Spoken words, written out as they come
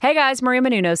Hey guys, Maria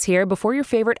Menounos here. Before your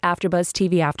favorite AfterBuzz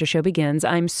TV after show begins,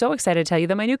 I'm so excited to tell you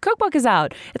that my new cookbook is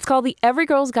out. It's called The Every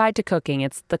Girl's Guide to Cooking.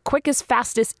 It's the quickest,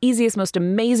 fastest, easiest, most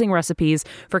amazing recipes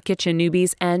for kitchen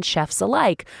newbies and chefs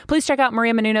alike. Please check out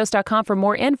mariamenounos.com for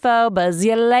more info. Buzz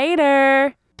you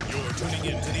later. You're tuning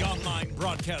in to the online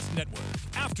broadcast network,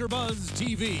 AfterBuzz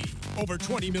TV. Over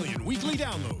 20 million weekly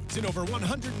downloads in over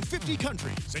 150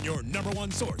 countries, and your number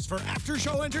one source for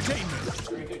after-show entertainment.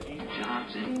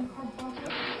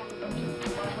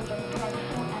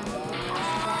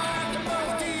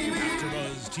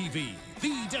 AfterBuzz TV,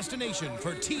 the destination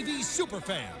for TV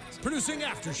superfans. Producing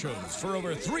aftershows for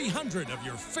over 300 of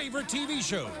your favorite TV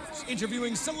shows,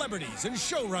 interviewing celebrities and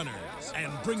showrunners,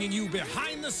 and bringing you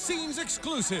behind-the-scenes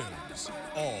exclusives.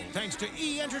 All thanks to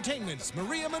E! Entertainment's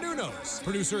Maria Menounos,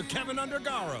 producer Kevin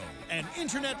Undergaro, and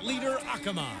internet leader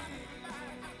Akamai.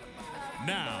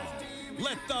 Now,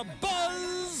 let the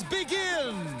buzz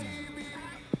begin!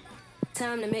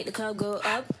 Time to make the club go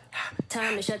up.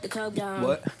 Time to shut the club down.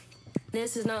 What?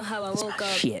 This is not how I woke up.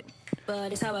 Shit.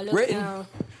 But it's how I look Written. now.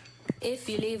 If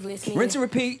you leave with me. Rinse and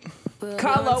repeat. we'll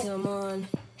Carlo. go until morn.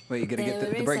 Wait, you gotta Then get we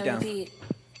the rinse breakdown. and repeat.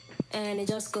 And it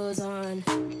just goes on.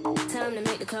 Time to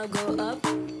make the club go up.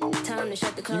 Time to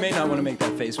shut the club You may down. not want to make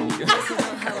that face when you go. This is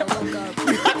not how I woke up.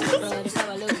 But it's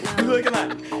how I look now. Look at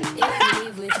that. If you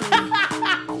leave with me.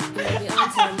 We'll be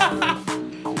until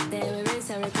morn. Then we rinse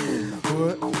and repeat.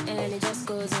 What? And it just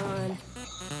goes on.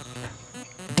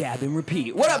 Dab and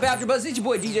repeat. What up, AfterBuzz? It's your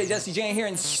boy DJ Jesse Jane here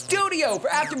in studio for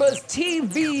AfterBuzz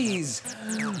TV's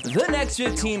The Next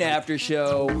 15 After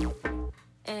Show.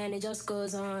 And it just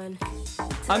goes on.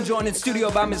 I'm joined in studio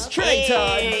by Miss Trey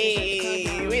Todd.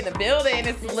 Hey, we in the building.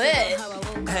 It's lit.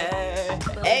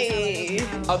 Hey.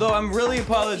 Although I'm really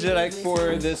apologetic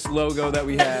for this logo that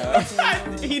we have.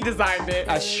 He designed it.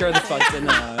 I sure the fuck did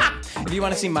not. If you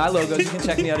want to see my logos, you can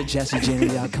check me out at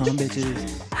jessejane.com,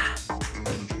 bitches.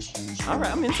 All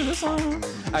right, I'm into this song. All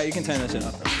right, you can turn that shit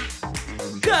off.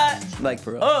 Cut. Like,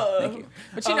 for real. Thank you.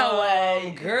 But you know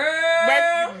what?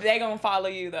 Girl. They gonna follow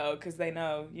you though, because they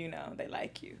know, they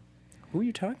like you. Who are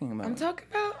you talking about? I'm talking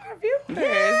about our viewers.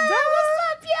 That what's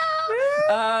up, yo?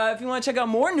 If you want to check out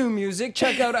more new music,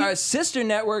 check out our sister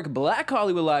network,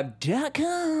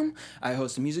 BlackHollywoodLive.com. I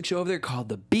host a music show over there called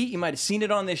The Beat. You might have seen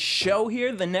it on this show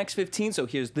here, The Next 15, so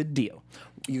here's the deal.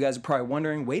 You guys are probably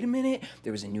wondering, wait a minute,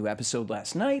 there was a new episode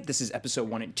last night. This is episode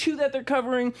 1 and 2 that they're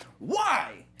covering.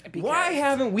 Why? Why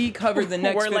haven't we covered The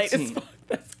Next 15? Late as fuck.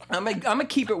 I'm gonna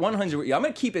keep it 100 with you. I'm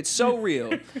gonna keep it so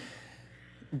real.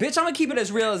 Bitch, I'm gonna keep it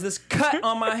as real as this cut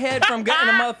on my head from getting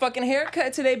a motherfucking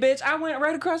haircut today, bitch. I went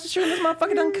right across the street and this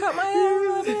motherfucker done cut my hair,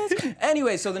 bitch.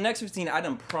 Anyway, so The Next 15, I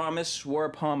done promised, swore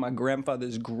upon my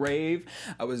grandfather's grave,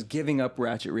 I was giving up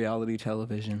ratchet reality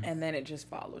television. And then it just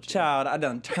followed you. Child, I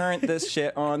done turned this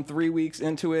shit on 3 weeks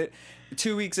into it,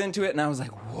 2 weeks into it, and I was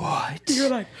like, what? You're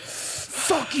like,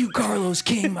 fuck you, Carlos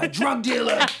King, my drug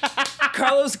dealer.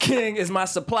 Carlos King is my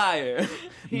supplier.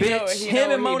 Bitch, him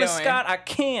and Mona Scott, I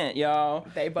can't, y'all.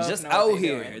 They both just know what out they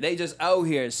here. doing. They just out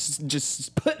here,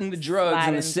 just putting the drugs in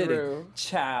Sliding the city. through.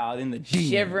 Child, in the DMs.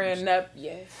 shivering up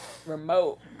your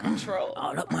remote control.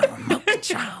 All up my remote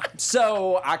control.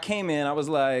 So I came in, I was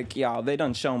like, y'all, they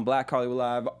done shown Black Hollywood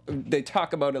Live. They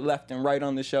talk about it left and right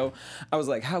on the show. I was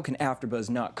like, how can AfterBuzz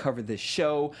not cover this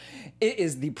show? It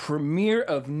is the premiere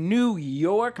of New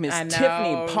York, Miss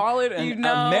Tiffany Pollard and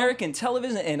American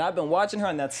television, and I've been watching her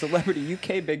on that Celebrity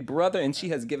UK Big Brother, and she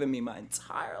has given me my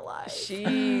entire life.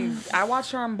 I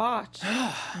watched her on Botched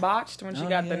when she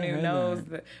got the new nose.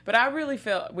 But I really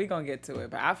felt, we gonna get to it,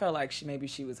 but I felt like maybe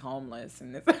she was homeless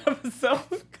in this episode.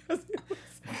 Because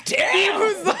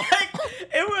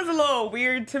it was a little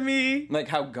weird to me. Like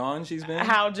how gone she's been?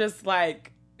 How just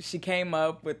like she came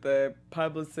up with the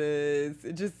publicist.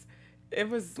 It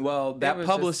was. Well, that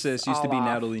publicist used to be off.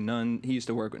 Natalie Nunn. He used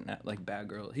to work with like Bad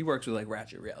Girl. He works with like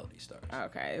ratchet reality stars.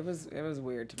 Okay, it was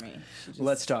weird to me.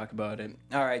 Let's talk about it.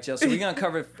 All right, Jill. So we're gonna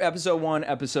cover episode 1,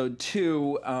 episode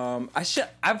 2.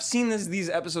 I've seen these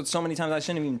episodes so many times. I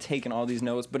shouldn't have even taken all these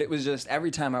notes, but it was just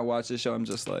every time I watch this show, I'm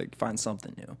just like, find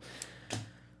something new.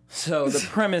 So the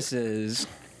premise is,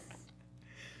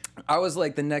 I was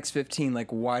like, The Next 15. Like,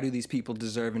 why do these people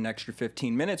deserve an extra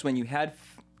 15 minutes when you had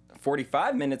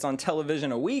 45 minutes on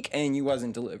television a week and you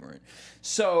wasn't delivering?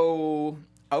 So,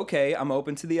 okay, I'm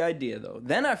open to the idea though.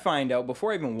 Then I find out,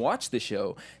 before I even watch the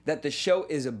show, that the show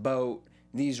is about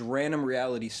these random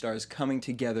reality stars coming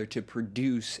together to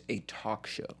produce a talk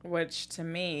show. Which to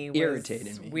me was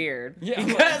irritated me. Weird. Yeah.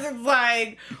 Because it's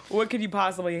like, what could you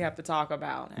possibly have to talk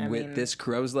about? This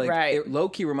crew. I was like, right. It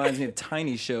low-key reminds me of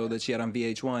Tiny Show that she had on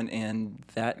VH1, and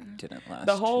that didn't last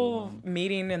The too whole long.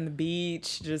 meeting in the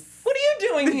beach just... What are you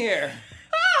doing here?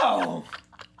 Oh!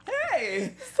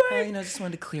 Hey! I just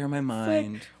wanted to clear my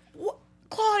mind.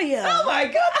 Claudia! Oh my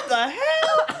God! What the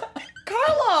hell?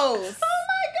 Carlos! Oh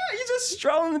my God! You just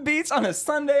strolling the beach on a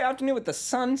Sunday afternoon with the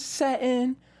sun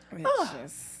setting.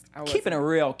 Keeping it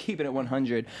real, keeping it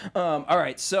 100. All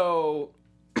right, so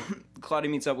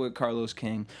Claudia meets up with Carlos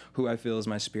King, who I feel is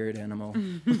my spirit animal.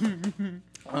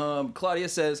 Claudia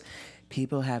says,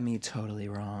 "People have me totally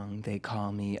wrong. They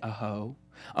call me a hoe,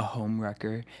 a home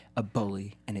wrecker, a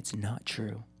bully, and it's not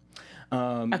true."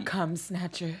 A cum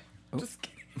snatcher. Just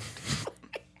kidding.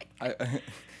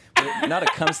 Not a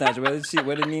cum snatcher.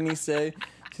 What did Nene say?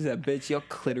 She said, "Bitch, your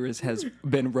clitoris has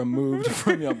been removed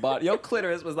from your body." Your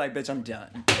clitoris was like, "Bitch, I'm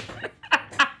done."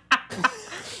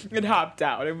 It hopped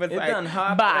out. It was It like, done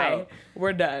hopped bye. out.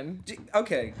 We're done.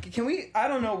 Okay, can we? I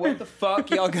don't know what the fuck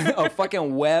y'all got a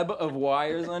fucking web of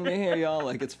wires under here, y'all.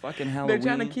 Like it's fucking Halloween.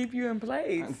 They're trying to keep you in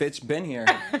place. Bitch, been here.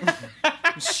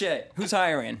 Shit, who's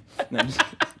hiring? No, I'm just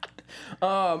kidding.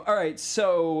 All right,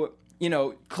 so.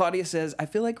 Claudia says, "I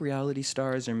feel like reality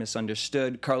stars are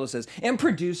misunderstood." Carlos says, "And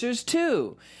producers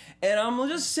too." And I'm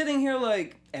just sitting here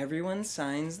like, everyone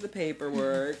signs the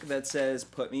paperwork that says,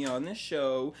 "Put me on this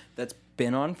show that's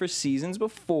been on for seasons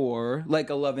before,"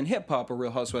 like a Love and Hip Hop or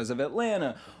Real Housewives of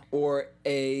Atlanta, or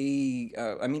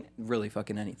really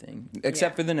fucking anything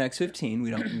except for the next 15. We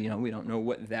don't know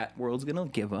what that world's gonna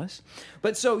give us.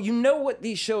 But so what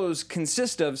these shows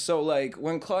consist of. So like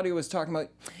when Claudia was talking about,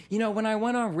 when I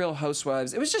went on Real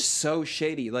Housewives, it was just so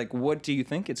shady. Like, what do you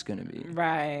think it's gonna be?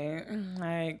 Right.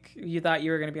 Like you thought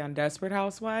you were gonna be on Desperate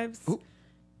Housewives. Ooh.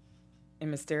 In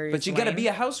Mysterious But you gotta be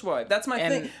a housewife. That's my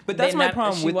And thing. But that's my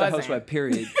problem she with wasn't. the housewife,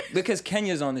 period. Because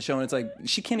Kenya's on the show and it's like,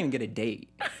 she can't even get a date.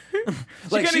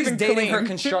 Like couldn't she's even dating her clean.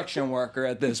 construction worker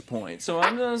at this point. So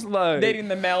I'm just like... dating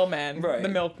the mailman, Right. the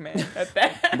milkman at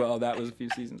that. Well, that was a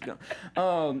few seasons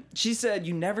ago. She said,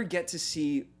 "You never get to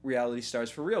see reality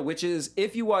stars for real," which is,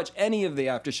 if you watch any of the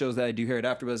after shows that I do here at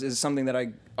AfterBuzz, is something that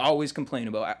I always complain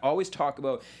about. I always talk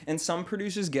about, and some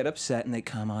producers get upset and they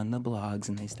come on the blogs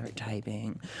and they start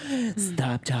typing,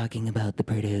 "Stop talking about the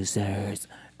producers."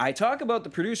 I talk about the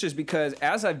producers because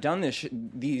as I've done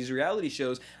these reality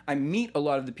shows, I meet a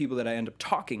lot of the people that I end up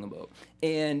talking about.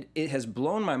 And it has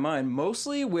blown my mind,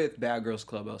 mostly with Bad Girls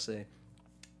Club, I'll say,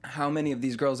 how many of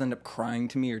these girls end up crying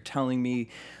to me or telling me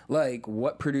like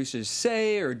what producers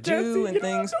say or do and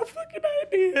things. No fucking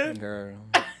idea. Girl.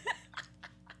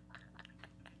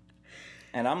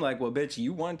 And I'm like, well, bitch,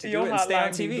 you want to do Your it and stay on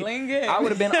hotline be TV. blinging. I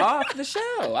would have been off the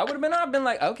show. I would have been off, been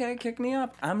like, okay, kick me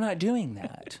up. I'm not doing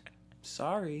that.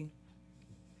 Sorry.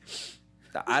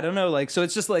 I don't know, like, so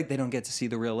it's just like they don't get to see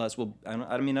the real us. Well, I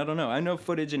don't know. I know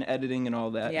footage and editing and all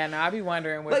that. Yeah, no, I'd be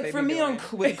wondering what Like, they for be me, doing.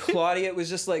 with Claudia, it was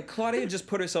just like, Claudia just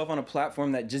put herself on a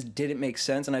platform that just didn't make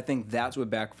sense, and I think that's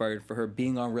what backfired for her,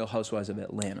 being on Real Housewives of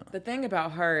Atlanta. The thing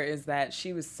about her is that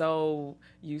she was so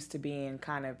used to being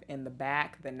kind of in the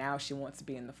back that now she wants to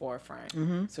be in the forefront.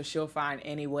 Mm-hmm. So she'll find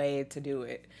any way to do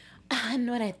it. And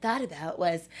what I thought about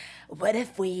was, what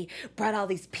if we brought all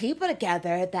these people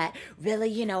together that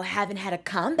really, haven't had a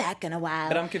comeback in a while?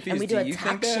 But I'm and confused. we Do do a you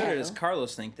talk think that, or show? does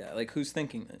Carlos think that? Like, who's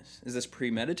thinking this? Is this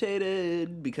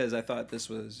premeditated? Because I thought this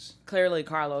was... Clearly,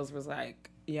 Carlos was like,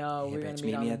 yo, we're going to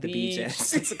meet on the beach. at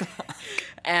 6 o'clock.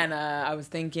 And I was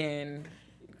thinking,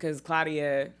 because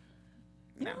Claudia,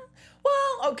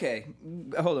 Well, okay.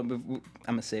 Hold on. I'm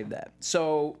going to save that.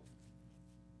 So...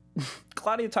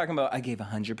 Claudia talking about, I gave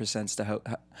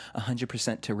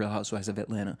 100% to Real Housewives of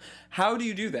Atlanta. How do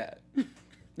you do that?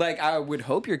 Like, I would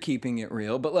hope you're keeping it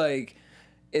real, but like,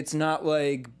 it's not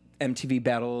like MTV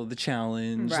Battle of the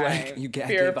Challenge. Right. Like, you get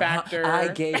Fear Factor. I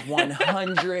gave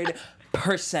 100%.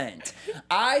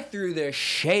 I threw the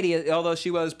shady, although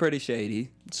she was pretty shady,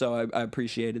 so I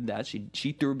appreciated that.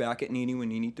 She threw back at Nene when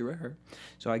Nene threw at her,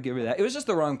 so I give her that. It was just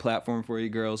the wrong platform for you,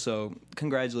 girl, so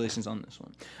congratulations on this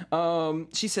one.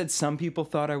 She said some people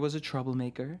thought I was a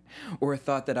troublemaker or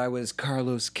thought that I was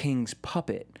Carlos King's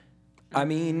puppet. I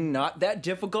mean, not that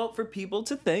difficult for people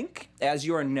to think, as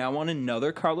you are now on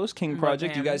another Carlos King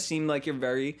project. You guys seem like you're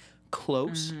very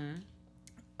close.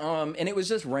 And it was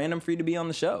just random for you to be on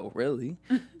the show, really.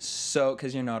 So,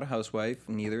 because you're not a housewife,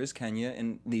 neither is Kenya,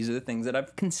 and these are the things that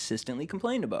I've consistently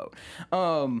complained about.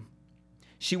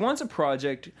 She wants a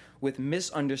project with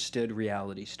misunderstood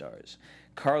reality stars.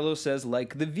 Carlos says,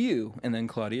 like The View. And then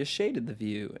Claudia shaded The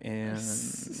View. And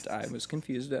I was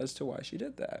confused as to why she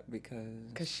did that.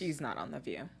 Because she's not on The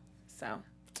View. So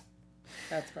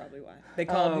that's probably why. They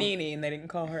called Nene and they didn't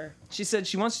call her. She said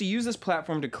she wants to use this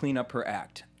platform to clean up her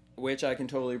act. Which I can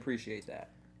totally appreciate that.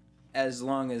 As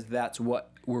long as that's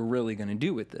what we're really going to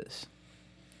do with this.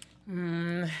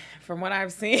 From what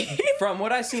I've seen. From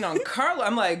what I've seen on Carlos,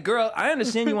 I'm like, girl, I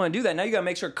understand you want to do that. Now you got to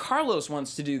make sure Carlos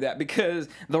wants to do that, because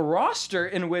the roster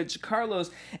in which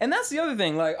Carlos, and that's the other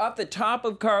thing, like off the top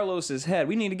of Carlos's head,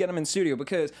 we need to get him in studio,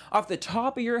 because off the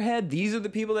top of your head, these are the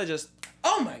people that just,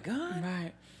 oh my God.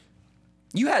 Right.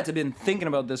 You had to have been thinking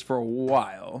about this for a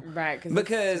while. Right.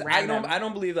 Because I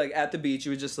don't believe like at the beach,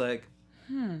 you were just like,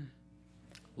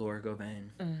 Laura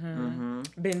Govan.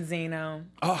 Benzino.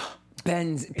 Oh,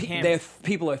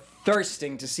 people are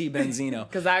thirsting to see Benzino.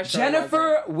 Because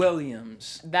Jennifer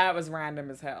Williams. That was random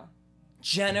as hell.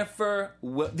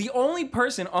 The only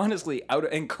person, honestly,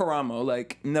 and Karamo,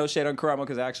 like, no shade on Karamo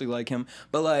because I actually like him,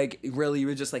 but like, really, you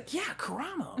were just like, yeah,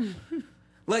 Karamo.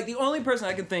 Like, the only person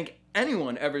I can think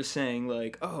anyone ever saying,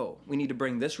 like, oh, we need to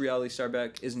bring this reality star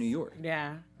back is New York.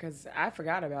 Yeah, because I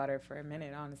forgot about her for a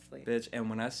minute, honestly. Bitch, and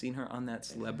when I seen her on that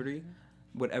Celebrity,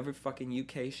 whatever fucking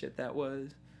UK shit that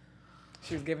was.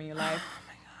 She was giving you life. Oh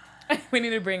my God. We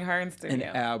need to bring her in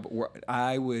studio.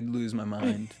 I would lose my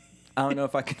mind. I don't know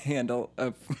if I could handle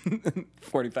a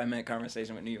 45-minute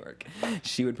conversation with New York.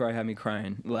 She would probably have me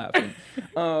crying, laughing.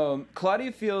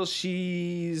 Claudia feels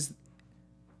she's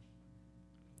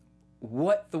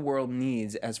what the world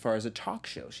needs as far as a talk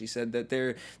show. She said that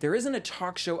there isn't a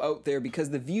talk show out there because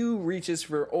The View reaches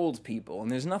for old people, and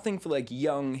there's nothing for like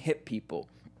young, hip people.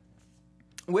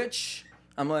 Which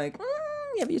I'm like,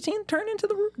 have you seen Turn Into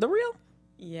the Real?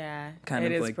 Yeah, kind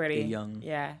it of is like pretty. the young,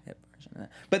 yeah, hip version of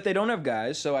that. But they don't have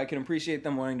guys, so I can appreciate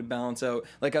them wanting to balance out.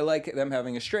 Like I like them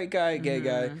having a straight guy, a gay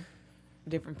guy,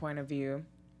 different point of view.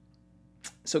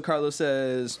 So Carlos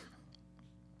says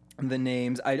the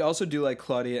names. I also do like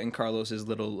Claudia and Carlos's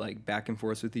little like back and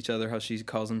forth with each other. How she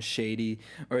calls him shady,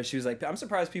 or she was like, "I'm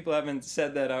surprised people haven't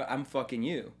said that I'm fucking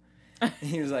you." And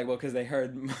he was like, "Well, because they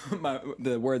heard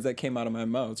the words that came out of my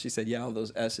mouth." She said, "Yeah, all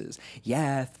those S's.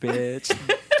 Yeah, bitch."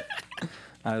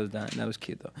 I was done. That was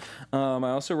cute though. I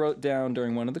also wrote down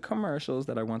during one of the commercials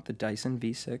that I want the Dyson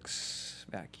V6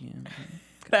 vacuum.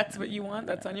 That's what you want?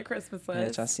 That's on your Christmas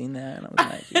list. Bitch, I seen that and I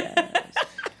was like, yes.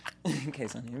 In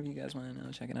case any of you guys want to know,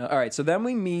 check it out. All right, so then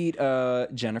we meet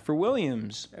Jennifer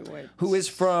Williams, who is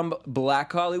from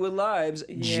Black Hollywood Lives.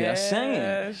 Just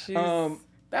saying.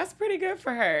 That's pretty good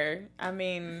for her. I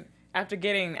mean, after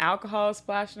getting alcohol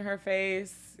splashed in her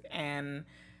face and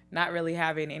not really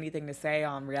having anything to say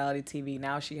on reality TV,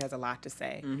 now she has a lot to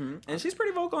say. Mm-hmm. And she's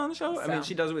pretty vocal on the show. So. I mean,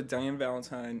 she does it with Diane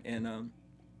Valentine and,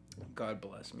 God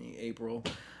bless me, April.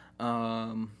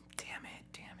 Damn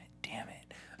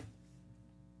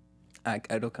it.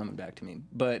 It'll come back to me.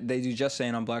 But they do Just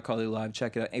Saying on Black Hollywood Live.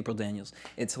 Check it out. April Daniels.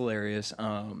 It's hilarious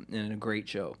and a great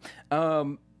show.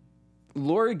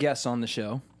 Laura guests on the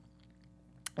show.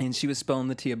 And she was spilling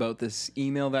the tea about this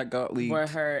email that got leaked. For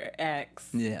her ex.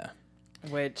 Yeah.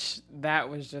 Which, that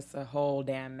was just a whole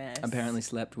damn mess. Apparently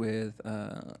slept with,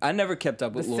 I never kept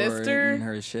up with Laura sister, and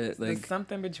her shit. Like, there's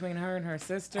something between her and her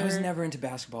sister. I was never into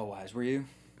Basketball Wives, were you?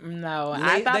 No,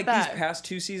 I thought like that. These past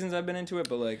 2 seasons I've been into it,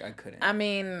 but like, I couldn't. I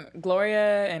mean,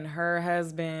 Gloria and her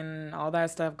husband, all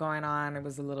that stuff going on, it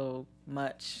was a little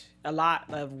much. A lot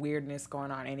of weirdness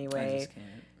going on anyway. I just can't.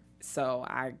 So,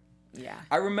 yeah.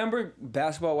 I remember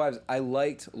Basketball Wives, I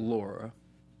liked Laura.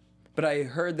 But I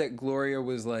heard that Gloria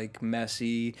was, like,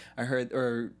 messy. I heard,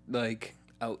 or, like,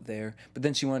 out there. But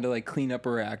then she wanted to, like, clean up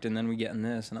her act, and then we get in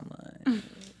this, and I'm like,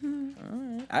 all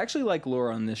right. I actually like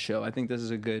Laura on this show. I think this is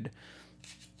a good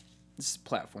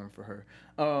platform for her.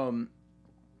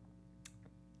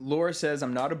 Laura says,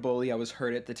 I'm not a bully. I was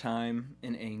hurt at the time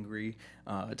and angry.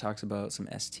 It talks about some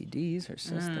STDs, her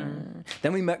sister.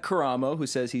 Then we met Karamo, who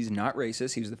says he's not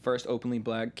racist. He was the first openly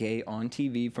black gay on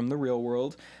TV from the real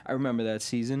world. I remember that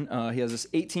season. He has this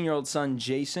 18-year-old son,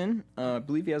 Jason. I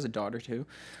believe he has a daughter, too.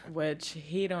 Which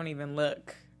he don't even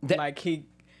look like he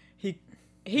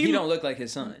don't look like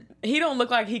his son. He don't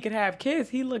look like he could have kids.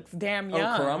 He looks damn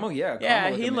young. Oh, Karamo? Yeah. Yeah,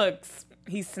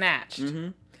 he's snatched. Mm-hmm.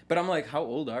 But I'm like, how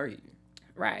old are you?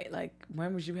 Right, like,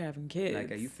 when was you having kids?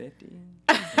 Like, are you 50?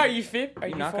 Are you 50? Are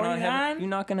you 49? You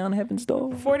knocking on heaven's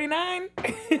door? 49?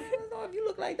 I don't know if you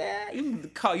look like that. You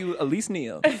call you Elise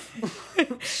Neal.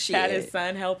 Shit. Had his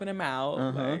son helping him out.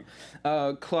 Uh-huh.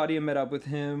 Like. Claudia met up with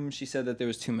him. She said that there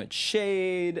was too much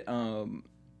shade on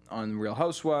Real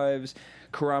Housewives.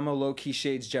 Karamo low-key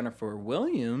shades Jennifer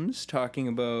Williams, talking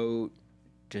about,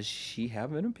 does she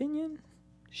have an opinion?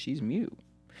 she's mute.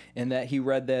 And that he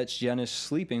read that Jenna's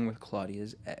sleeping with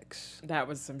Claudia's ex. That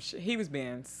was some shit. He was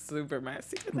being super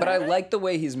messy. But I like the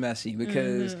way he's messy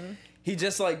because he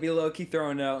just like be low-key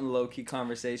throwing it out in low-key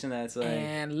conversation that's like...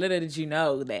 And little did you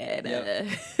know that...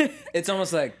 Yep. It's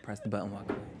almost like, press the button, walk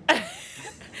away.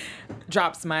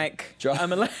 Drops mic. I'm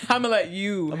gonna let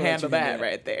you handle that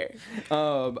right there.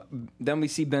 Then we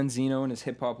see Benzino in his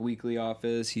Hip Hop Weekly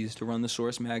office. He used to run the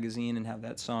Source magazine and have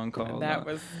that song called... That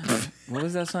was... What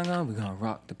was that song called? We're gonna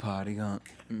rock the party.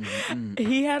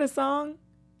 He had a song?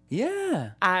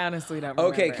 Yeah. I honestly don't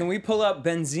remember. Okay, can we pull up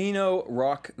Benzino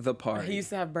Rock the Party? He used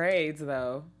to have braids,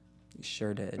 though. He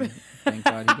sure did. Thank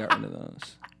God he got rid of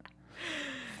those.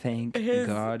 Thank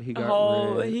God he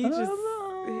got rid of those.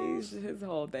 His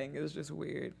whole thing is just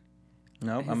weird.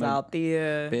 Nope. I'm out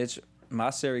there. Bitch, my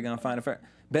Siri gonna find a friend.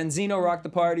 Benzino Rock the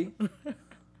Party.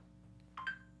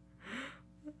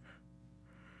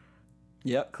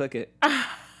 Yep, click it.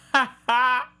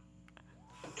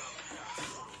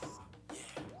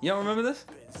 You don't remember this?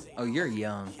 Oh, you're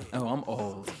young. Oh, I'm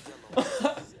old.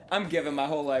 I'm giving my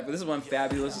whole life, but this is one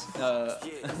fabulous.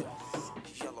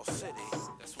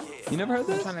 You never heard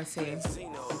this? I'm trying to see.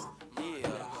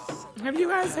 Have you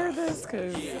guys heard this?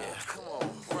 Cause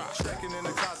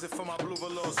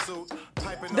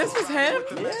this was him?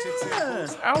 Yeah.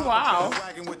 Oh wow.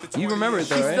 You remember it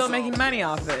though, He's right? still making money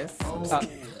off this.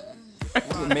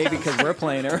 Maybe because we're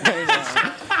playing it right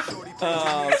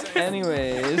now.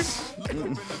 Anyways,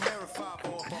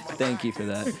 thank you for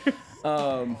that.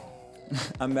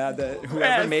 I'm mad that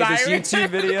whoever made this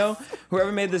YouTube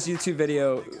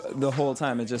video, the whole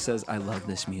time it just says, "I love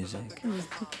this music."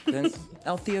 Then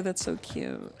Althea, that's so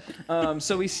cute.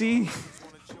 So we see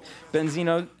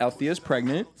Benzino. Althea's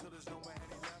pregnant.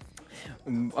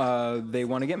 They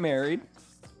want to get married,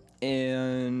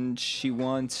 and she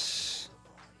wants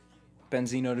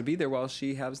Benzino to be there while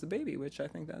she has the baby, which I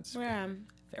think that's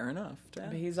fair enough.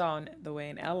 But he's on the way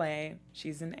in LA.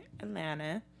 She's in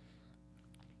Atlanta.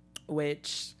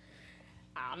 Which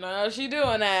I don't know how she's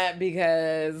doing that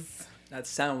because that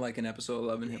sounds like an episode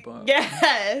 11 hip hop.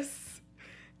 Yes,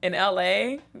 in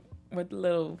LA with the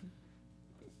little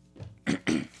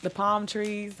the palm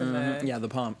trees and the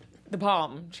palm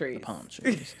trees. The palm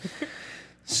trees.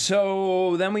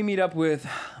 So then we meet up with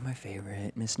my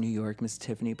favorite, Miss New York, Miss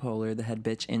Tiffany Pollard, the head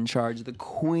bitch in charge, the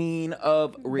queen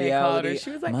of reality. She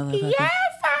was like,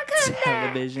 "Yes, I could."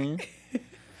 Television.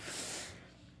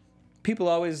 People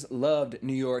always loved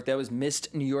New York. That was Miss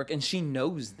New York, and she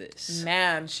knows this.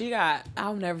 Man,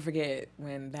 I'll never forget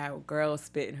when that girl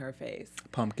spit in her face.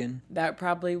 Pumpkin. That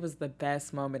probably was the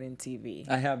best moment in TV.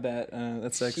 I have that.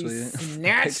 That's actually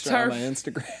snatched a picture her on my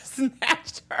Instagram.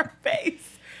 Snatched her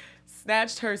face.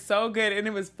 Snatched her so good, and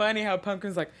it was funny how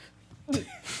Pumpkin's like,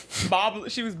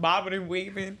 she was bobbing and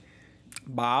weaving.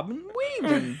 Bobbing,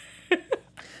 weaving.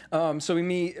 So we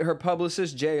meet her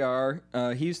publicist, JR.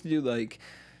 He used to do like...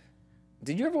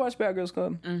 Did you ever watch Bad Girls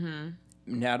Club? Mm-hmm.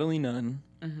 Natalie Nunn.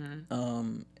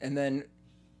 Mm-hmm. And then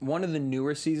one of the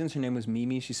newer seasons, her name was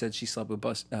Mimi. She said she slept with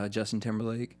Justin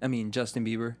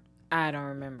Bieber. I don't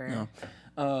remember.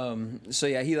 No. So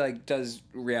yeah, he like does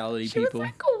reality she people. Was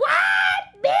like,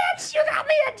 what, bitch? You got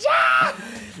me a job.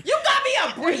 You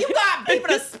got people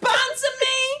to sponsor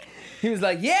me. He was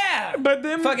like, yeah. But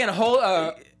then fucking whole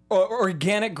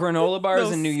organic granola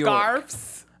bars in New York.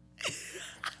 Scarves.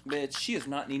 Bitch, she is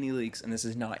not Nene Leakes, and this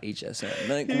is not HSN.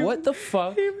 Like, what the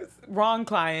fuck? Wrong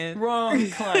client. Wrong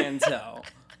clientele.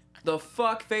 The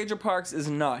fuck, Phaedra Parks is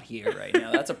not here right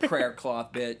now. That's a prayer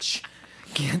cloth, bitch.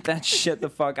 Get that shit the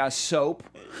fuck out. Soap.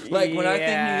 Like, when I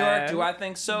think New York, do I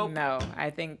think soap? No,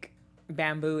 I think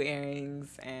bamboo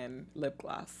earrings and lip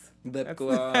gloss.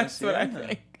 That's what I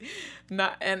think.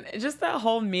 And just that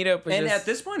whole meetup was at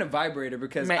this point a vibrator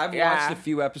because I've watched a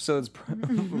few episodes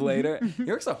later. New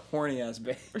York's a horny ass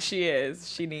bitch. She is.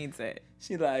 She needs it.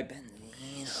 She like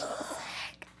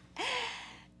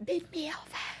Beat me over.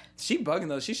 She bugging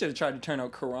though. She should have tried to turn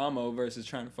out Karamo versus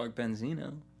trying to fuck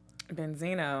Benzino.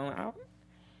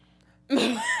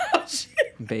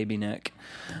 Baby neck.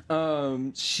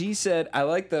 She said, I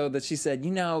like though that she said,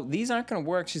 these aren't gonna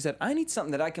work. She said, I need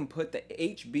something that I can put the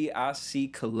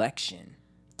HBIC collection.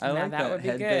 I like that would be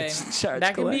head good.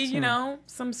 That could collection. be,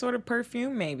 some sort of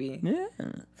perfume maybe. Yeah.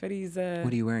 For these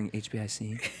What are you wearing,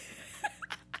 HBIC?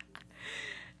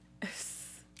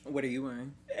 What are you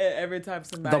wearing? Every time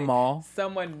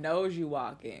someone knows you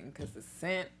walk in, because the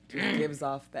scent just gives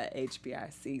off that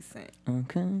HBIC scent.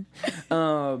 Okay.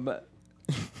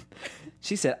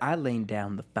 She said, I laid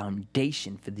down the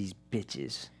foundation for these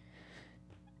bitches.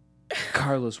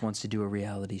 Carlos wants to do a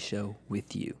reality show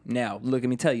with you. Now, look, let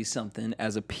me tell you something.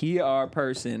 As a PR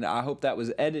person, I hope that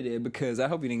was edited because I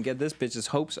hope you didn't get this bitch's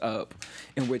hopes up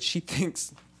in which she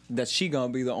thinks that she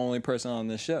gonna be the only person on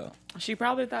this show. She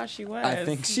probably thought she was. I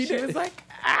think she did. She was like,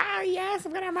 yes,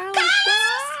 I'm gonna have my own show.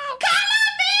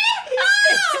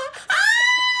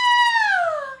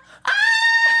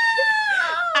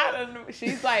 I don't know.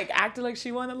 She's like acting like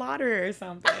she won the lottery or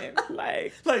something.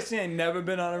 Like she ain't never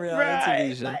been on a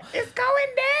reality TV show. Like, it's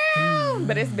going down.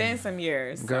 But it's been some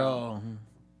years. So. Girl.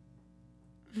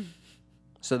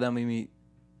 So then we meet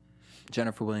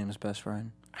Jennifer Williams' best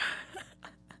friend.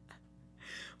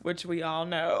 Which we all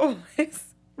know.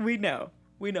 We know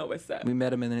what's up. We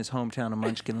met him in his hometown of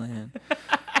Munchkinland.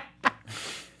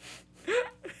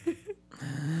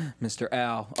 Mr.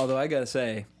 Al. Although I gotta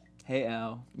say, hey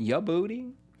Al, your booty?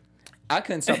 I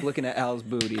couldn't stop looking at Al's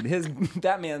booty.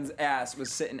 That man's ass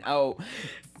was sitting out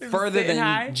further than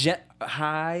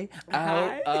high,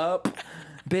 out, up.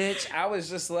 Bitch, I was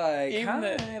just like,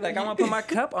 hi. Like I'm gonna put my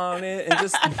cup on it and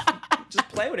just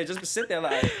play with it. Just sit there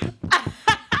like.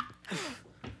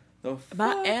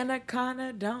 My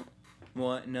anaconda don't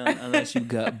want none unless you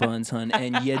got buns, hun,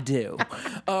 and you do.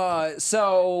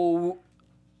 So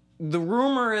the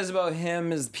rumor is about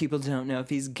him is people don't know if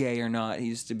he's gay or not. He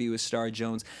used to be with Star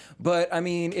Jones. But, I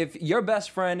mean, if your best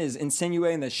friend is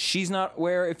insinuating that she's not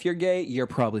aware if you're gay, you're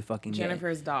probably fucking gay.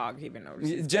 Jennifer's dog even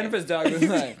knows. Jennifer's dog was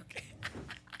like,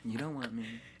 you don't want me.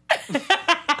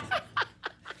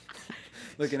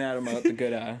 Looking at him out the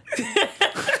good eye.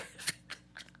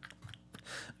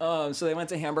 So they went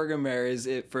to Hamburger Mary's.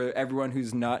 For everyone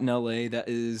who's not in LA, that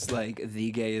is like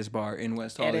the gayest bar in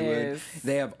West Hollywood. It is.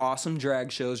 They have awesome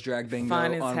drag shows, drag bingo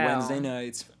on Wednesday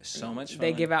nights. So much fun.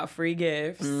 They give out free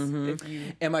gifts.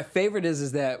 Mm-hmm. And my favorite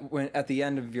is that when at the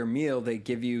end of your meal, they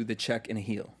give you the check and a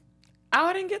heel.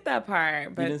 I didn't get that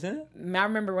part, but you didn't see it? I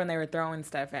remember when they were throwing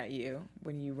stuff at you.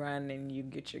 When you run and you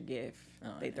get your gift,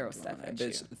 they throw stuff at you.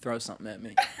 Bitch, throw something at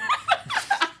me.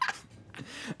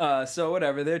 So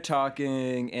whatever, they're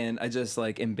talking, and I just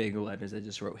like in big letters, I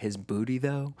just wrote his booty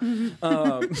though.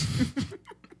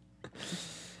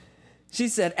 She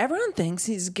said, everyone thinks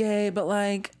he's gay, but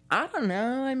like, I don't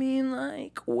know. I mean,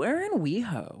 like, we're in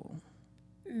WeHo.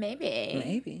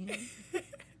 Maybe.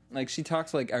 Like, she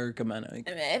talks like Erica Mena. Like,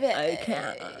 Maybe. I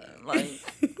can't. Like,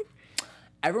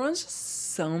 everyone's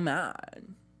just so mad.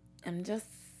 I'm just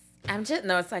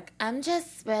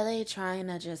really trying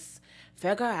to just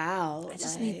figure out. I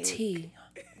just need tea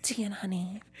and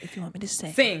honey, if you want me to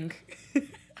say. Sing.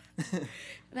 But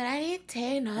I need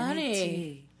tea and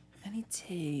honey. I need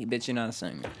tea. Bitch, you're not a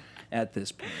singer at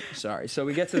this point. Sorry. So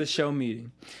we get to the show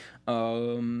meeting.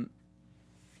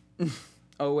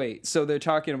 Oh, wait. So they're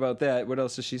talking about that. What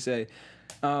else does she say?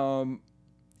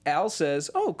 Al says,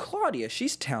 oh, Claudia,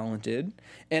 she's talented.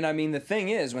 And I mean, the thing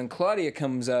is, when Claudia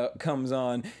comes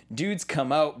on, dudes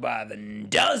come out by the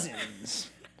dozens.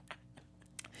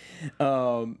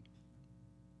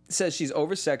 Says she's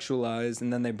over-sexualized,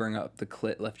 and then they bring up the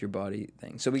clit left your body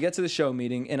thing. So we get to the show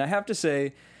meeting, and I have to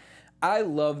say, I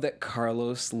love that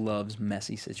Carlos loves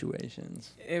messy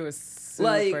situations. It was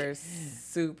super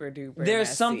duper There's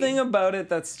messy. something about it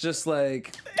that's just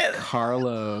like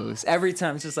Carlos. Every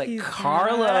time it's just like He's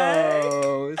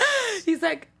Carlos. He's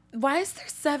like, why is there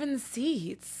 7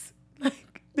 seats? Like,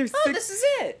 there's 6. This is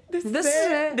it. This is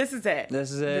it. This is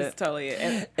This is totally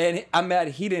it. And I'm mad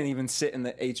he didn't even sit in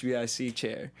the HBIC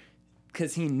chair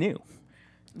because he knew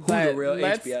who But the real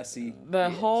HBIC The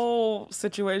is. whole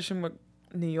situation with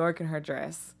New York and her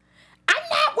dress. I'm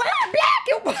not wearing black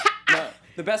and white. No,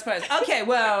 the best part is, okay,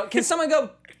 well, can someone go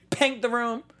paint the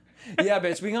room? Yeah,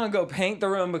 bitch, we gonna go paint the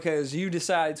room because you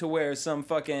decide to wear some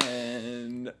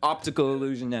fucking optical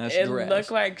illusion ass It dress.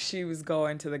 looked like she was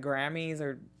going to the Grammys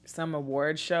or some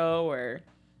award show or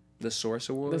the Source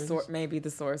Awards. maybe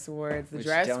the Source Awards. The Which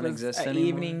dress don't was exist an anymore.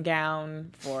 evening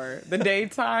gown for the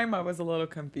daytime. I was a little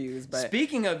confused, but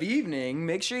Speaking of evening,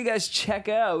 make sure you guys check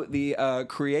out the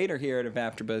creator here at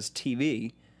AfterBuzz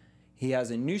TV. He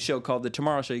has a new show called The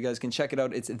Tomorrow Show. You guys can check it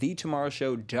out. It's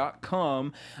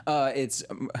thetomorrowshow.com. It's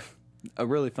a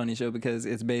really funny show because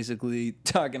it's basically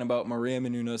talking about Maria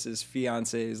Menounos'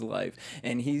 fiance's life.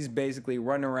 And he's basically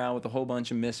running around with a whole bunch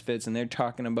of misfits, and they're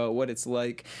talking about what it's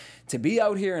like to be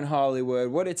out here in Hollywood,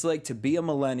 what it's like to be a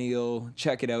millennial.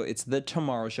 Check it out. It's The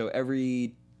Tomorrow Show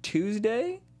every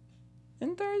Tuesday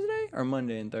and Thursday? Or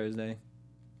Monday and Thursday?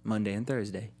 Monday and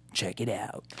Thursday. Check it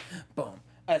out. Boom.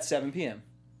 At 7 p.m.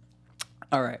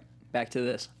 All right, back to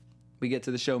this. We get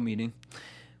to the show meeting.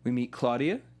 We meet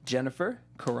Claudia, Jennifer,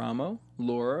 Caramo,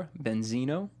 Laura,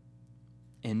 Benzino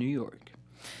in New York.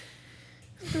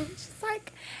 She's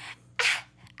like,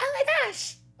 oh my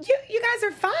gosh, you guys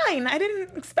are fine. I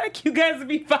didn't expect you guys to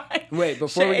be fine. Wait,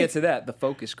 before we get to that, the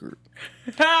focus group.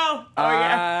 Oh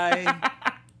yeah.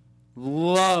 I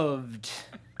loved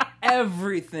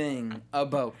everything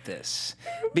about this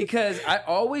because I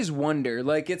always wonder,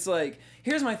 like, it's like,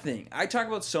 here's my thing. I talk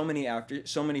about so many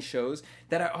shows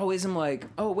that I always am like,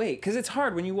 oh wait, because it's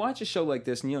hard when you watch a show like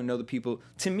this and you don't know the people.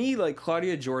 To me, like,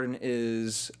 Claudia Jordan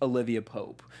is Olivia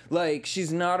Pope. Like,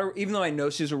 she's not even though I know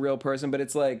she's a real person, but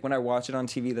it's like when I watch it on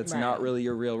TV, that's not really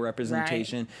your real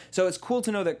representation. Right. So it's cool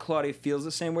to know that Claudia feels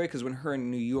the same way, because when her in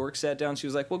New York sat down, she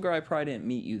was like, well, girl, I probably didn't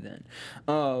meet you then.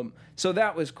 So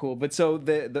that was cool. But so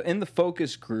the in the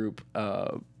focus group,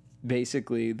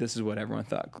 basically, this is what everyone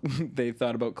thought. They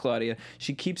thought about Claudia.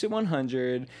 She keeps it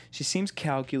 100. She seems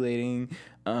calculating.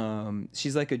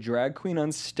 She's like a drag queen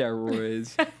on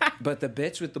steroids. But the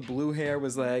bitch with the blue hair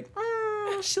was like,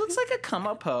 she looks like a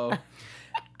come-up-ho.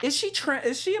 Is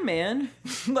she a man?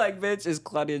 Like, bitch, is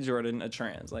Claudia Jordan a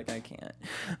trans? Like, I can't.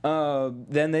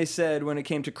 Then they said when it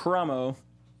came to Karamo,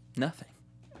 nothing.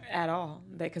 At all,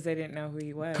 because they didn't know who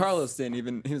he was. Carlos didn't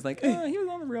even. He was like, he was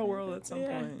on the Real World at some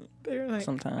point. They were like,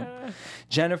 sometime.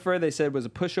 Jennifer, they said, was a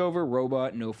pushover,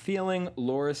 robot, no feeling.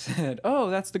 Laura said, oh,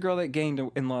 that's the girl that gained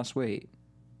and lost weight.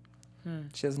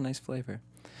 She has a nice flavor.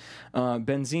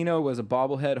 Benzino was a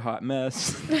bobblehead, hot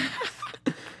mess.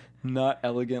 Not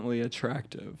elegantly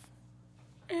attractive.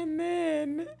 And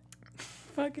then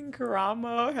fucking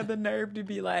Karamo had the nerve to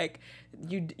be like,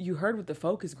 you heard what the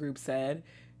focus group said.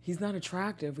 He's not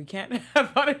attractive. We can't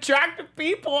have unattractive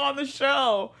people on the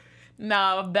show.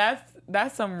 No,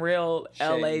 that's some real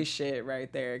LA shit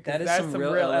right there. That is some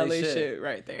real LA shit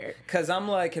right there. Because I'm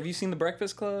like, have you seen The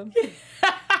Breakfast Club?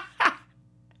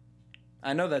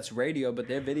 I know that's radio, but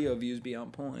their video views be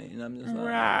on point, and I'm just like,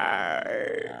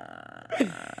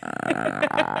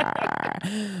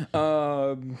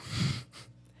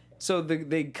 so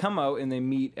they come out and they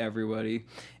meet everybody,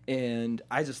 and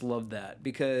I just love that,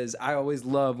 because I always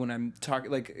love when I'm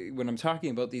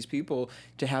talking about these people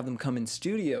to have them come in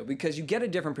studio, because you get a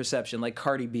different perception. Like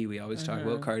Cardi B, we always talk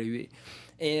about Cardi B,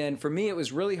 and for me it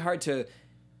was really hard to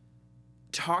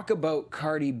talk about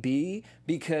Cardi B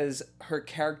because her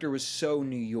character was so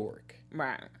New York.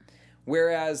 Right.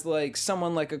 Whereas, like,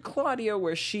 someone like a Claudia,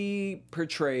 where she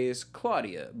portrays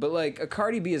Claudia. But, like, a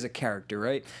Cardi B is a character,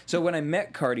 right? So when I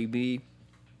met Cardi B,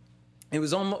 it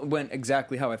was almost went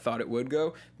exactly how I thought it would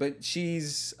go. But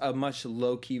she's a much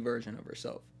low-key version of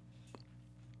herself.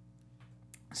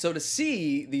 So to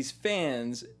see these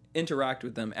fans interact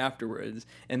with them afterwards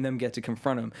and them get to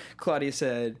confront them, Claudia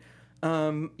said,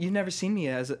 you've never seen me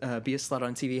as be a slut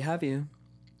on TV, have you?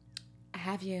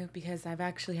 Have you? Because I've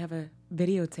actually have a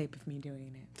videotape of me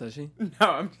doing it. Does she? No,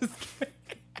 I'm just kidding.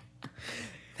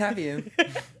 Have you?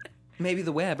 Maybe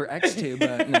the web or Xtube,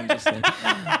 but no, I'm just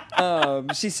kidding.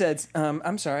 She said,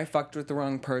 I'm sorry, I fucked with the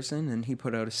wrong person, and he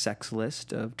put out a sex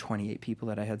list of 28 people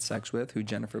that I had sex with, who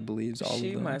Jennifer believes all of them.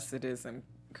 She must have did some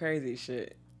crazy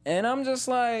shit. And I'm just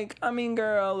like, I mean,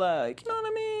 girl, like, you know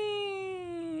what I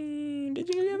mean?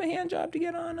 Did you have a hand job to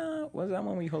get on? Was that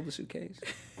one where you hold the suitcase?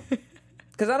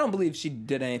 Because I don't believe she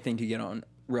did anything to get on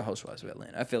Real Housewives of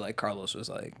Atlanta. I feel like Carlos was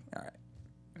like, all right.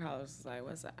 Carlos was like,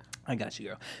 what's that? I got you,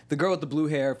 girl. The girl with the blue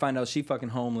hair, find out she fucking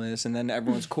homeless, and then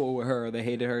everyone's cool with her. They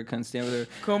hated her, couldn't stand with her.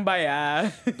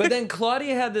 Kumbaya. But then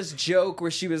Claudia had this joke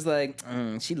where she was like,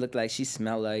 she looked like she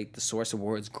smelled like the Source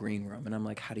Awards green room. And I'm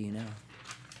like, how do you know?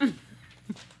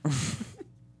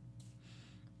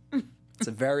 It's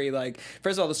a very, like,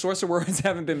 first of all, the Source Awards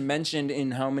haven't been mentioned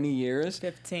in how many years?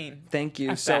 15. Thank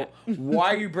you. So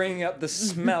why are you bringing up the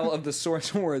smell of the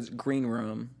Source Awards green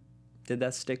room? Did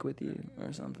that stick with you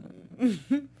or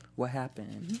something? What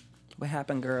happened? What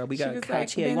happened, girl? We got a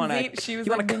couch here. You want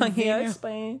to come here,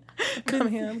 Spain? Come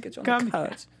here, get you on the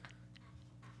couch.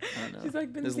 She's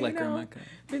like, There's liquor in my cup.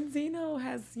 Benzino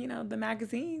has, the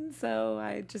magazine, so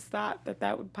I just thought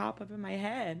that would pop up in my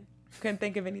head. Couldn't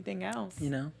think of anything else.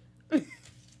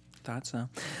 Thought so.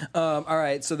 All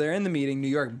right, so they're in the meeting. New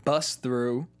York busts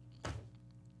through.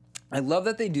 I love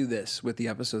that they do this with the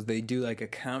episodes. They do like a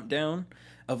countdown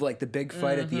of like the big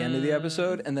fight at the end of the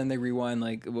episode, and then they rewind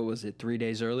like, what was it, 3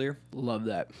 days earlier? Love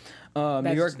that.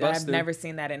 New York busts through. I've never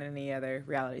seen that in any other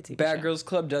reality TV Bad show. Girls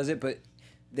Club does it, but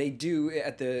they do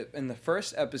in the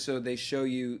first episode, they show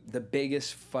you the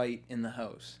biggest fight in the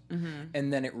house,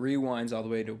 and then it rewinds all the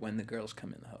way to when the girls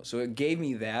come in the house. So it gave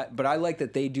me that, but I like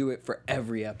that they do it for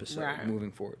every episode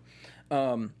moving forward.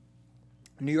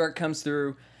 New York comes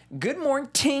through. Good morning,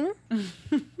 Ting.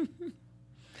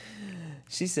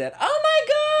 She said, "Oh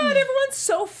my God, everyone's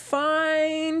so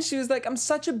fine." She was like, "I'm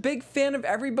such a big fan of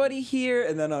everybody here."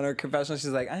 And then on her confessional,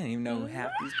 she's like, "I didn't even know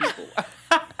half these people."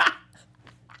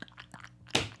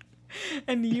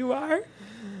 And you are?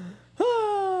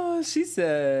 She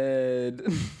said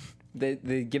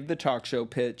they give the talk show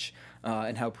pitch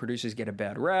and how producers get a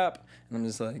bad rap. And I'm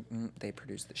just like, they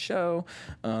produce the show.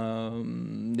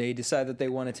 They decide that they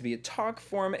want it to be a talk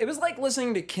form. It was like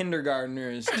listening to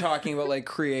kindergartners talking about like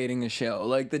creating a show,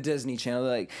 like the Disney Channel.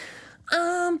 Like,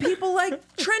 people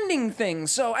like trending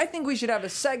things, so I think we should have a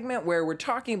segment where we're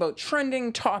talking about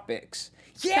trending topics.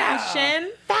 Yeah.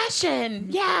 Fashion.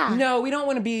 Yeah. No, we don't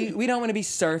want to be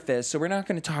surface, so we're not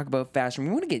going to talk about fashion.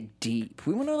 We want to get deep.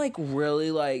 We want to like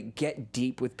really like get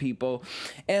deep with people.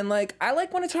 And like I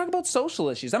like want to talk about social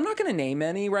issues. I'm not going to name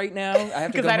any right now. I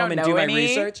have to go home and do my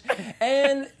research.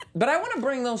 But I want to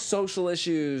bring those social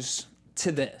issues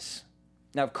to this.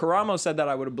 Now, if Karamo said that,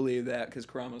 I would have believed that because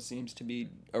Karamo seems to be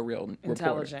a real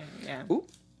intelligent. Reporter. Yeah. Ooh.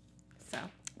 So.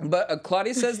 But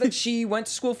Claudia says that she went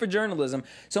to school for journalism.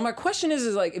 So my question is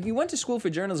like, if you went to school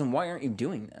for journalism, why aren't you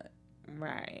doing that?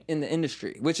 Right. In the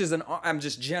industry, which is I'm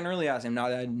just generally asking.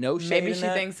 Not no shade. Maybe she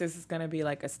thinks this is gonna be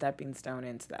like a stepping stone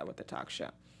into that with the talk show.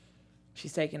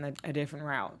 She's taking a different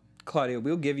route. Claudia,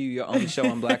 we'll give you your own show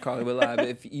on Black Hollywood Live.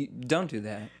 If you don't do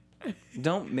that.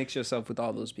 Don't mix yourself with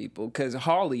all those people. Because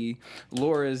Holly,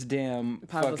 Laura's damn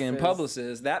fucking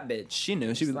publicist, that bitch, she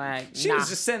knew. She was like, she was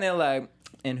just sitting there like,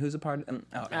 and who's a part of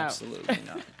absolutely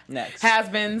not. Next.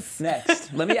 Has-beens.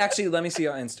 Next. Let me see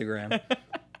your Instagram.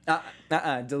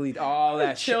 Delete all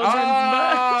that shit. All Children's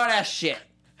that shit.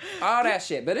 All that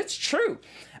shit. But it's true.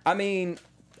 I mean,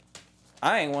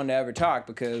 I ain't one to ever talk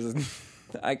because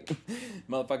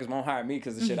motherfuckers won't hire me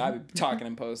because the shit I be talking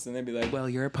and posting. They'd be like, well,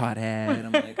 you're a pothead. And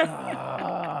I'm like,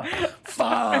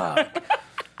 fuck.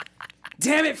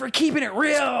 Damn it for keeping it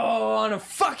real on a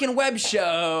fucking web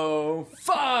show.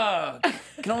 Fuck.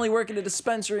 Can only work at a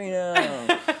dispensary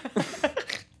now.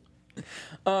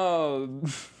 Laura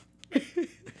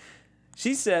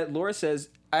says,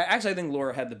 I think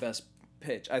Laura had the best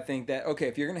pitch. I think that, okay,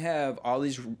 if you're going to have all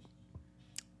these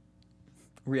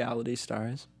reality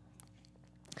stars,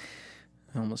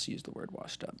 I almost used the word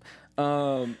washed up.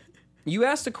 You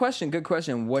asked a question, good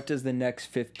question. What does the next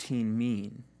 15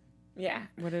 mean? Yeah.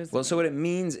 So what it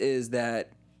means is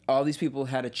that all these people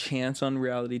had a chance on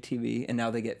reality TV, and now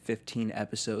they get 15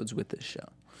 episodes with this show.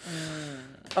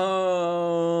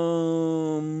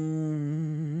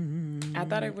 I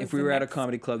thought it was. If we were at a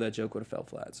comedy club, that joke would have fell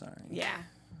flat. Sorry. Yeah.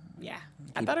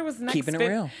 I thought it was next. Keeping it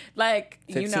real. Like,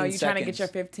 you know, you're 15 trying to get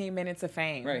seconds. your 15 minutes of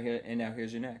fame. Right here, and now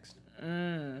here's your next.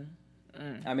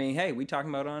 I mean, hey, we talking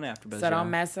about it on AfterBuzz. So don't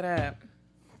mess it up.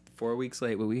 4 weeks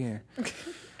late, but we here.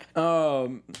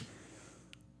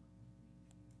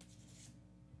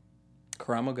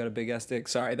 Karamo got a big ass dick.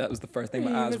 Sorry, that was the first thing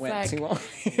my eyes went to.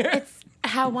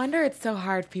 I wonder it's so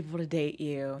hard for people to date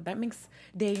you. That makes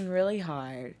dating really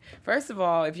hard. First of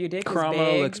all, if your dick is big...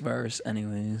 Karamo looks verse,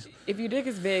 anyways. If your dick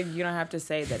is big, you don't have to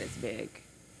say that it's big.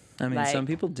 I mean, like, some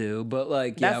people do, but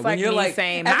like, yeah, that's when like you're me like,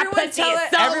 saying, everyone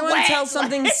wet. tells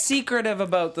something secretive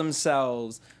about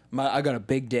themselves. I got a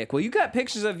big dick. Well, you got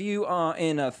pictures of you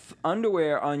in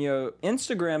underwear on your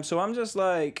Instagram, so I'm just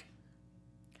like,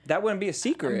 that wouldn't be a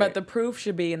secret. But the proof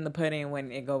should be in the pudding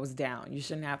when it goes down. You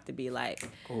shouldn't have to be like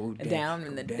down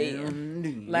in the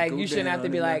den. Like you shouldn't have to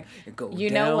be like, you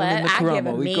know what? I give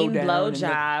a mean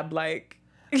blowjob. Like,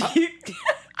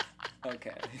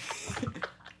 okay.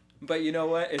 But you know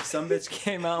what? If some bitch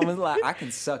came out and was like, I can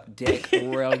suck dick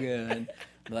real good.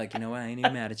 Be like, you know what? I ain't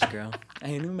even mad at you, girl. I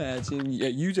ain't even mad at you.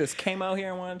 You just came out here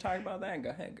and want to talk about that?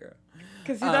 Go ahead, girl.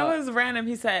 Because that was random.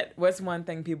 He said, what's one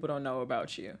thing people don't know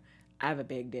about you? I have a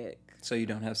big dick. So you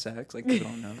don't have sex? Like, people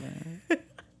don't know that.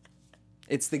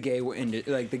 It's the gay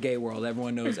world.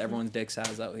 Everyone knows everyone's dick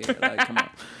size out here. Like, come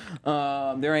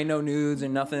on. There ain't no nudes or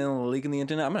nothing leaking the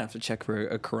internet. I'm going to have to check for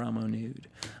a Karamo nude.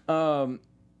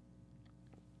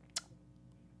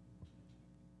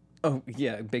 Oh,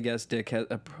 yeah, big-ass dick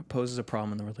poses a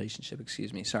problem in the relationship.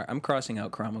 Excuse me. Sorry, I'm crossing out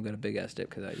Karamo got a big-ass dick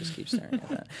because I just keep staring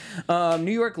at that.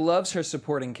 New York loves her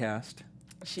supporting cast.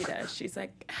 She does. She's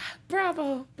like,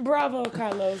 bravo,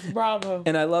 Carlos, bravo.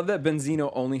 And I love that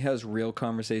Benzino only has real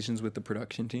conversations with the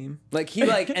production team. Like, he,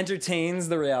 like, entertains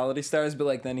the reality stars, but,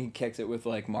 like, then he kicks it with,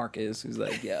 like, Marcus, who's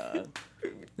like, yeah.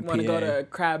 Want to go to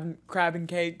crab and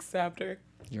cakes after?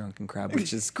 Drunken Crab,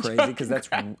 which is crazy because that's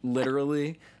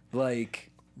literally,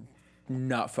 like,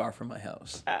 not far from my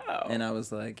house. Oh. And I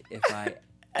was like, if I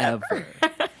ever...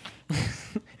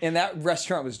 And that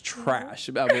restaurant was trash.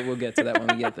 But we'll get to that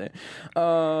when we get there.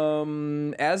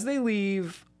 As they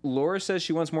leave, Laura says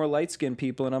she wants more light-skinned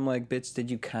people. And I'm like, bitch,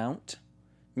 did you count?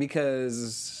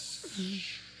 Because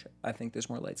I think there's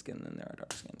more light-skinned than there are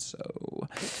dark-skinned. So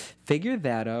figure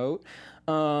that out.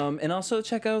 And also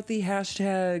check out the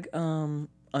hashtag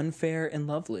unfair and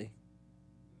lovely.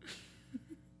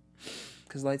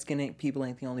 Because light-skinned people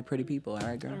ain't the only pretty people. All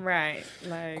right, girl? Right.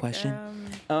 Like, Question?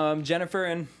 Jennifer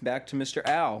and back to Mr.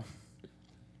 Al.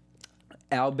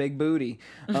 Al Big Booty.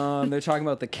 They're talking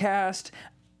about the cast.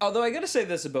 Although I got to say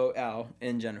this about Al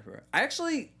and Jennifer. I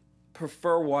actually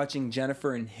prefer watching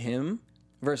Jennifer and him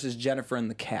versus Jennifer and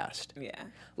the cast. Yeah.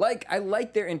 Like, I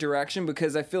like their interaction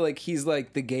because I feel like he's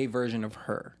like the gay version of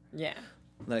her. Yeah.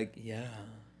 Like, yeah.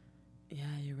 Yeah,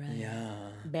 you're right. Yeah.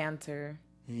 Banter.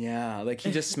 Yeah. Like,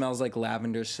 he just smells like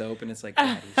lavender soap, and it's like,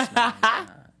 God, he smells like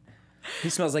that. He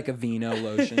smells like Aveeno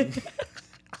lotion.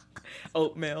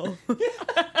 Oatmeal.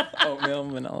 Oatmeal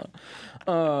and vanilla.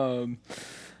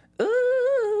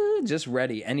 Just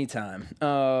ready anytime.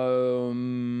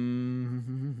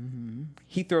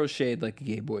 He throws shade like a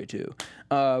gay boy too.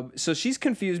 So she's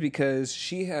confused because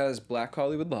she has Black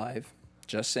Hollywood Live.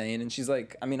 Just saying, and she's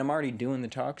like, I mean, I'm already doing the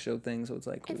talk show thing, so it's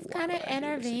like, It's why kind of would I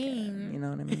do this again? intervene. You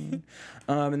know what I mean?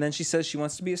 And then she says she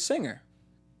wants to be a singer.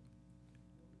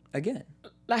 Again.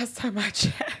 Last time I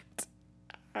checked,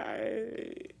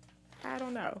 I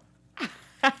don't know.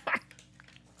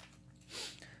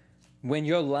 When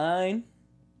your line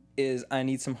is, I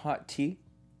need some hot tea,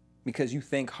 because you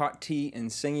think hot tea and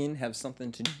singing have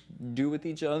something to do with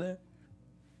each other,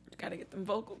 Gotta get them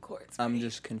vocal cords. I'm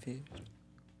just confused.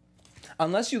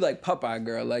 Unless you like Popeye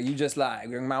Girl, like you just like,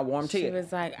 bring my warm tea. She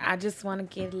was like, I just want to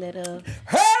get a little.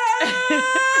 Hey!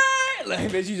 Like,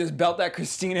 bitch, you just belt that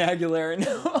Christina Aguilera.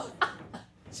 No.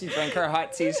 She drank her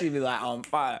hot tea, she'd be like on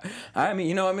fire. I mean,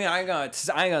 you know what I mean? I ain't gonna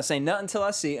say nothing until I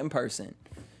see it in person.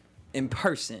 In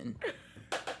person.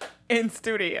 In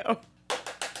studio.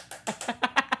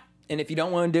 And if you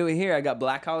don't want to do it here, I got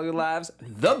Black Hollywood Lives,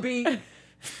 The Beat.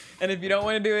 And if you don't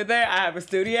want to do it there, I have a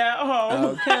studio at home.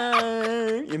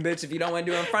 Okay. And bitch, if you don't want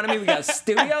to do it in front of me, we got a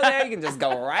studio there. You can just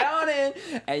go right on in.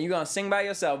 And you're going to sing by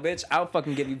yourself, bitch. I'll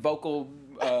fucking give you vocal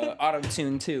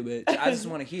auto-tune too, bitch. I just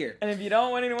want to hear. And if you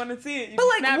don't want anyone to see it, you But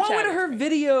can like, what Snapchat would it. her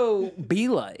video be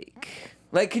like?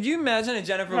 Like, could you imagine a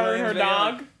Jennifer Her Williams her video?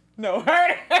 dog? No,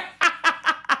 her.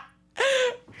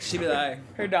 She'd be like,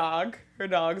 Her dog. Her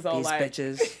dog's all these like.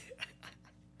 bitches.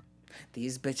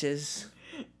 These bitches.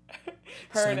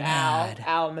 Her so and mad.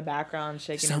 Al in the background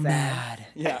shaking So his mad.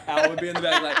 Yeah, Al would be in the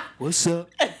back like, what's up?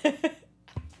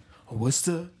 What's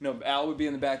up? No, Al would be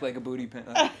in the back like a booty pin.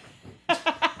 ass.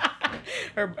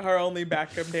 Her only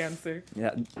backup dancer.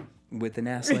 Yeah, with an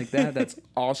ass like that, that's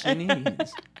all she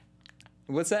needs.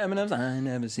 What's that Eminem's? I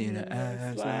never seen an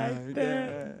ass like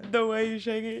that. The way you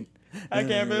shake it. I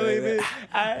can't believe it.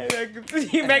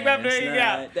 You make my doing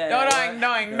out. Knowing.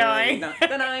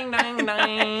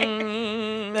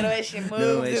 The way she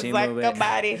moves is like a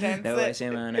body dancer. The way she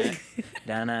moves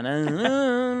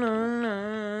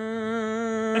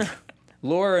it.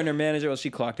 Laura and her manager, well, she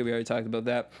clocked it. We already talked about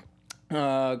that.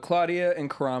 Claudia and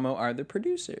Karamo are the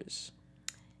producers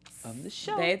of the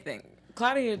show. They think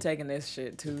Claudia taking this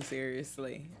shit too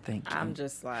seriously. Thank you. I'm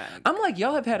just like, I'm like,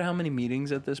 y'all have had how many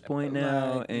meetings at this point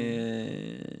now? Like,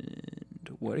 And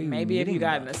what are you maybe if you meeting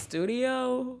got in about? a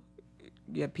studio,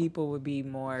 yeah, people would be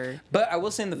more. But I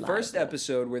will say in the first liable.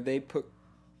 episode where they put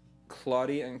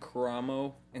Claudia and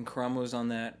Karamo's on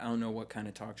that, I don't know what kind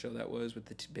of talk show that was with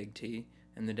the big T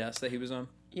and the desk that he was on.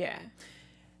 Yeah.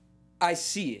 I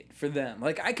see it for them.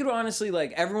 Like, I could honestly,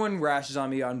 like, everyone rashes on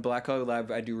me on Black Hollywood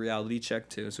Live. I do reality check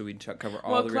too, so we cover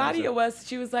all Well, the reality Claudia stuff.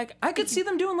 she was like, I could see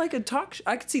them doing like a talk show.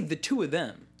 I could see the two of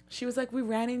them. She was like, we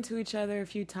ran into each other a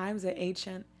few times at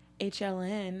HLN.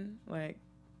 Like,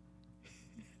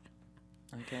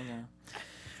 Okay,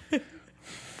 yeah. I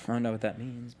don't know what that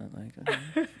means, but like,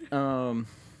 okay.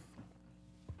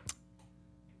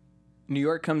 New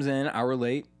York comes in an hour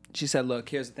late. She said, "Look,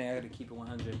 here's the thing. I got to keep it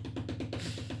 100."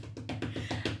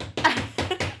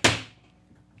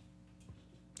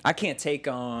 I can't take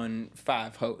on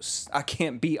 5 hosts. I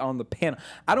can't be on the panel.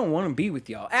 I don't want to be with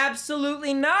y'all.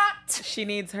 Absolutely not. she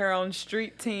needs her own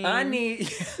street team. I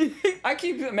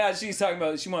keep imagining she's talking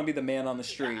about she want to be the man on the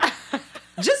street.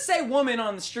 Just say woman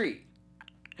on the street.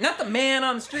 Not the man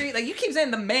on the street. Like, you keep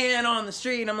saying the man on the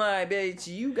street, and I'm like, bitch,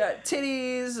 you got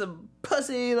titties, a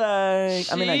pussy,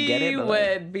 like... I mean, I get it, but... She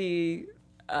would be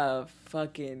a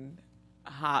fucking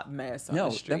hot mess on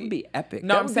the street. No, that would be epic.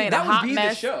 No, I'm saying a hot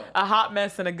mess. The show. A hot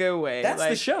mess in a good way. That's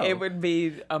the show. It would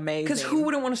be amazing. Because who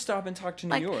wouldn't want to stop and talk to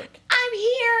New York? I'm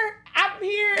here. I'm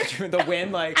here. The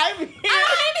wind, like... I'm here.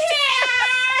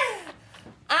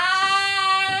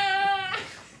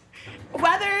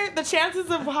 Whether the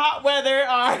chances of hot weather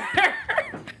are...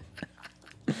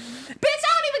 Bitch, I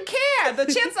don't even care. The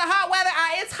chance of hot weather,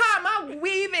 it's hot. My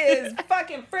weave is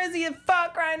fucking frizzy as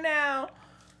fuck right now.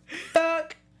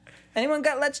 Fuck. Anyone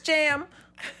got Let's Jam?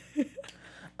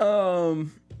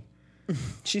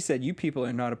 She said, "You people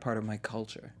are not a part of my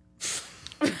culture."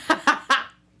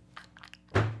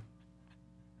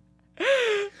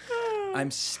 I'm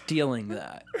stealing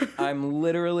that. I'm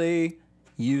literally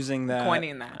using that.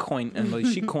 Coining that.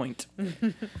 She coined.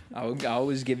 I'll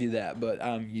always give you that, but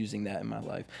I'm using that in my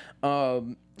life.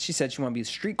 She said she wanted to be a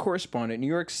street correspondent. New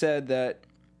York said that.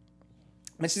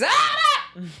 And she said,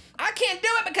 I can't do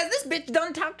it because this bitch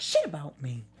done talk shit about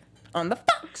me on the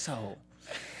foxhole.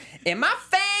 And my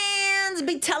fans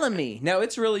be telling me. No,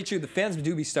 it's really true. The fans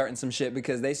do be starting some shit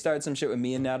because they started some shit with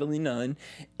me and Natalie Nunn.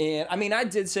 And I mean, I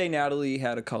did say Natalie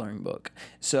had a coloring book.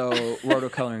 So, wrote a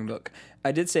coloring book.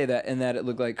 I did say that, and that it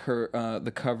looked like her,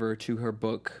 the cover to her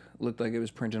book looked like it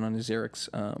was printed on a Xerox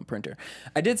printer.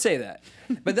 I did say that.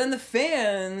 But then the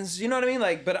fans, you know what I mean?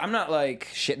 Like, but I'm not like,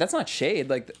 shit, that's not shade.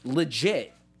 Like,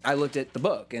 legit. I looked at the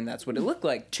book, and that's what it looked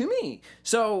like to me.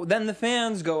 So then the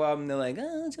fans go up, and they're like,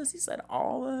 Jesse said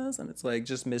all this, and it's like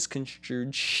just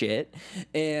misconstrued shit.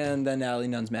 And then Natalie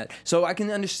Nunn's mad. So I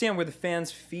can understand where the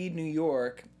fans feed New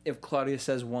York. If Claudia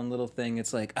says one little thing,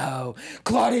 it's like, oh,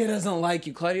 Claudia doesn't like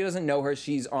you. Claudia doesn't know her.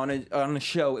 She's on a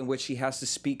show in which she has to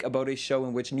speak about a show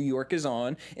in which New York is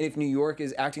on. And if New York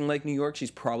is acting like New York, she's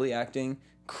probably acting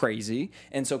crazy.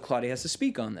 And so Claudia has to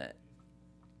speak on that.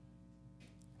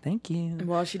 Thank you.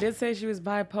 Well, she did say she was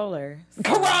bipolar. So.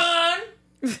 Karan!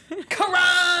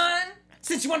 Karan!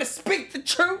 Since you want to speak the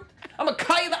truth, I'm going to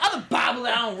call you the other Bible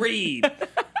that I don't read.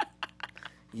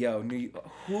 Yo,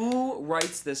 who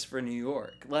writes this for New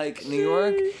York? Like, New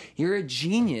York, you're a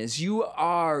genius. You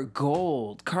are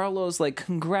gold. Carlos, like,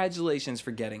 congratulations for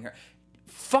getting her.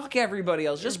 Fuck everybody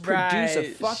else. Just produce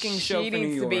a fucking show for New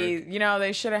York. She needs to be,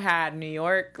 they should have had New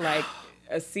York, like,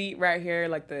 a seat right here,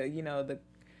 like the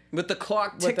with the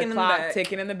clock ticking in the back. With the clock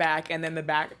ticking in the back, and then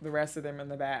the rest of them in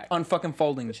the back. On fucking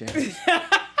folding chairs. Hey,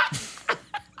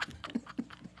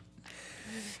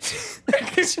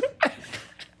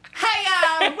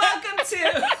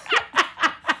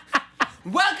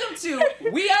 welcome to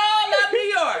We All Love New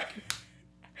York.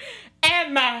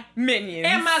 And my minions.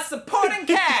 And my supporting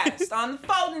cast on the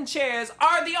folding chairs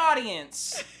are the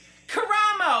audience.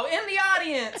 Karamo in the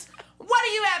audience. What do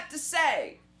you have to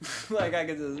say? Like, I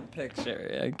get this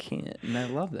picture. I can't. And I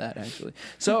love that, actually.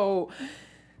 So,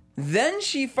 then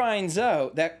she finds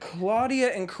out that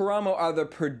Claudia and Karamo are the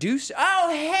producers. Oh,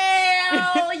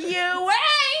 hell you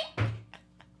ain't!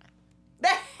 The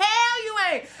hell you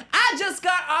ain't! I just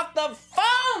got off the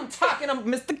phone talking to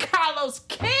Mr. Carlos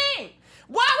King.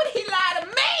 Why would he lie to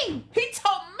me? He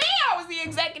told me I was the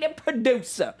executive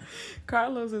producer.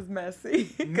 Carlos is messy.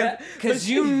 Because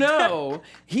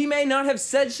he may not have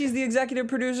said she's the executive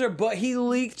producer, but he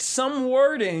leaked some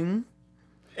wording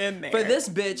in there for this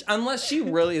bitch, unless she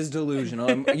really is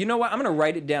delusional. You know what? I'm going to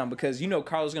write it down because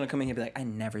Carlos is going to come in here and be like, I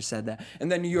never said that.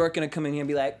 And then New York going to come in here and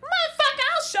be like, motherfucker,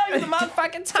 I'll show you the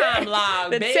motherfucking time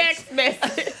log, the bitch. text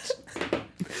message.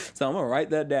 So I'm going to write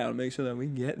that down, make sure that we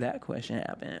get that question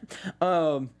happening.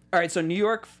 All right, so New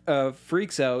York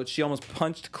freaks out. She almost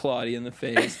punched Claudia in the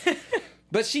face.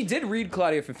 But she did read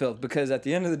Claudia for filth because at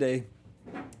the end of the day,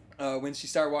 when she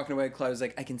started walking away, Claudia was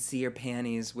like, I can see your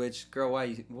panties, which, girl,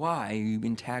 why are you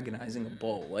antagonizing a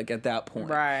bull? Like, at that point.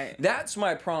 Right. That's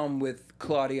my problem with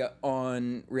Claudia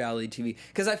on reality TV.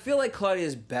 Because I feel like Claudia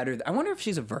is better. I wonder if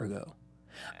she's a Virgo.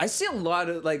 I see a lot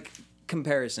of, like,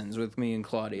 comparisons with me and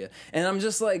Claudia. And I'm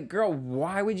just like, girl,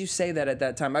 why would you say that at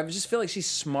that time? I just feel like she's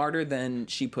smarter than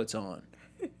she puts on.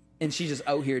 And she's just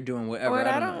out here doing whatever. What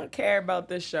I don't care about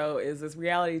this show is it's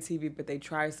reality TV, but they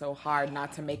try so hard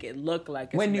not to make it look like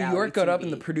it's when New York got TV. up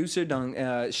and the producer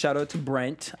done, shout out to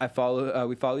Brent. We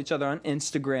follow each other on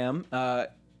Instagram,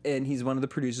 and he's one of the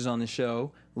producers on the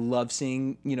show. Love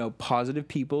seeing positive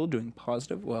people doing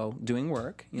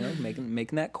work.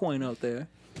 Making that coin out there.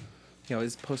 He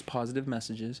always posts positive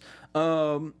messages.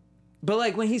 But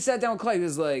like when he sat down with Clay, he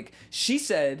was like, she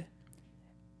said,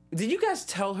 did you guys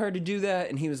tell her to do that?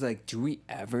 And he was like, do we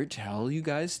ever tell you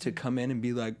guys to come in and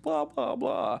be like, blah, blah,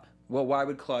 blah? Well, why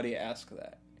would Claudia ask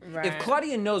that? Right. If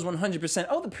Claudia knows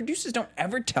 100%, the producers don't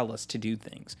ever tell us to do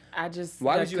things.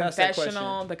 Why would you ask that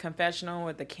question? The confessional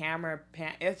with the camera,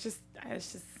 it's just, I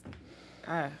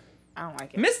don't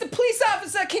like it. Mr. Police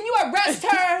Officer, can you arrest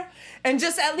her and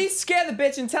just at least scare the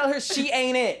bitch and tell her she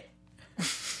ain't it?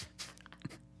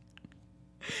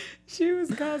 She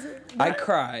was causing. I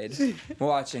cried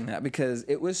watching that because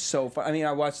it was so fun. I mean,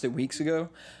 I watched it weeks ago.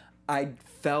 I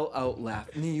fell out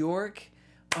laughing. New York,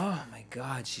 oh my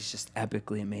God, she's just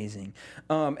epically amazing.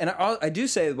 And I do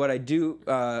say what I do.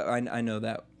 I know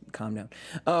that. Calm down.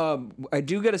 I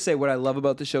do got to say what I love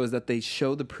about the show is that they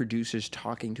show the producers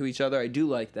talking to each other. I do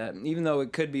like that, even though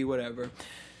it could be whatever.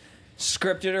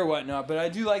 scripted or whatnot, but I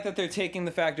do like that they're taking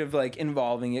the fact of like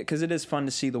involving it because it is fun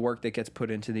to see the work that gets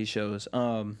put into these shows.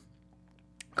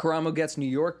 Karamo gets New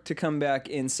York to come back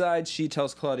inside. She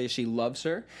tells Claudia she loves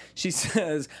her. She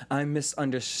says, I'm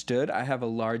misunderstood. I have a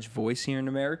large voice here in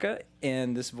America,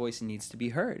 and this voice needs to be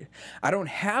heard. I don't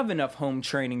have enough home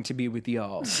training to be with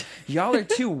y'all. Y'all are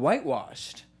too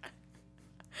whitewashed.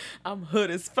 I'm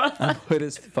hood as fuck. I'm hood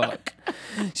as fuck.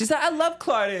 She said, I love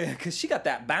Claudia because she got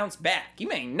that bounce back. You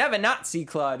may never not see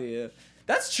Claudia.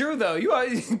 That's true though.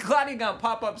 Claudia gonna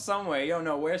pop up somewhere. You don't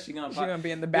know where she gonna pop. She's gonna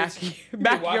be in the back of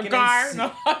your car.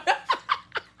 No.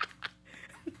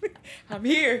 I'm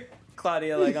here.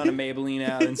 Claudia like on a Maybelline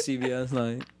ad in CVS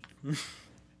like.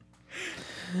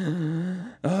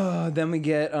 Oh, then we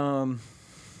get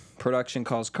production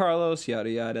calls Carlos, yada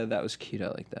yada. That was cute. I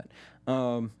like that.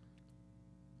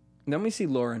 Then we see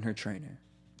Laura and her trainer.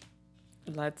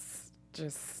 Let's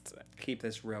just keep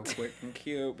this real quick and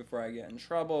cute before I get in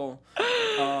trouble.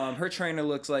 Her trainer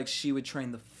looks like she would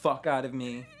train the fuck out of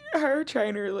me. Her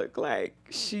trainer looked like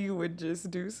she would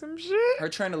just do some shit. Her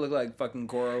trainer looked like fucking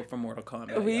Goro from Mortal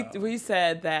Kombat. We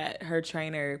said that her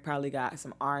trainer probably got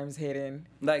some arms hidden.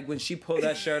 Like when she pulled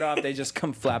that shirt off, they just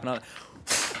come flapping out.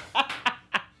 She's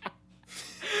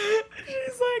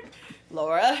like,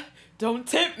 Laura, don't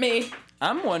tempt me.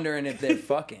 I'm wondering if they're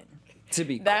fucking. To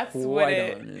be That's quite what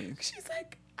honest. She's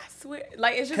like, I swear,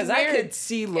 like it's just because weird. I could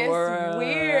see Laura. It's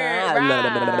weird,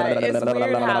 right? It's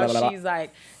weird how she's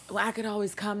like, well, I could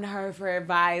always come to her for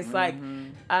advice. Like,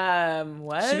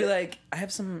 what? She'd be like, I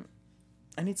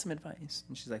need some advice,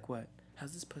 and she's like, what?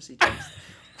 How's this pussy taste?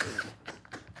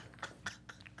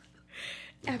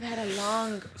 I've had a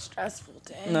long, stressful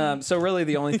day. So really,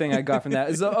 the only thing I got from that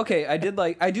is okay. I do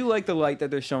like the light that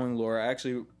they're showing Laura. I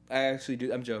actually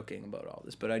do. I'm joking about all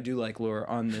this, but I do like Laura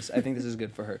on this. I think this is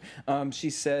good for her. She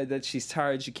said that she's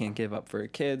tired. She can't give up for her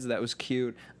kids. That was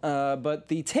cute. But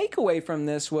the takeaway from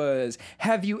this was,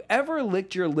 have you ever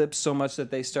licked your lips so much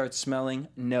that they start smelling?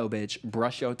 No, bitch.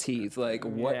 Brush your teeth. Like,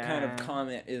 what kind of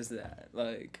comment is that?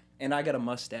 Like, and I got a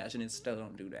mustache, and it still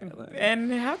don't do that. Like,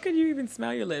 and how could you even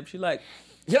smell your lips? You're like,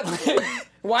 yep.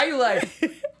 Why you like?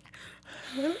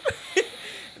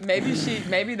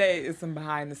 Maybe they is some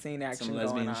behind the scene action Some going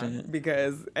lesbian on shit.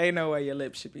 because ain't no way your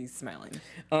lips should be smelling.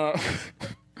 All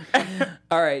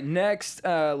right, next,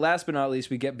 last but not least,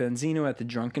 we get Benzino at the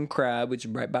Drunken Crab, which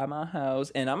is right by my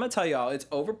house, and I'm gonna tell y'all, it's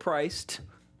overpriced.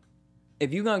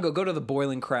 If you're gonna go to the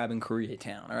Boiling Crab in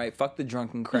Koreatown, all right? Fuck the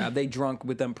Drunken Crab. They drunk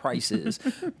with them prices.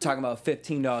 Talking about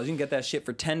 $15. You can get that shit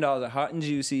for $10 at Hot and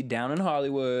Juicy down in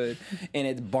Hollywood. And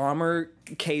it's bomber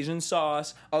Cajun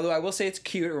sauce. Although I will say it's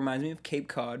cute. It reminds me of Cape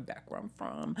Cod, back where I'm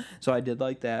from. So I did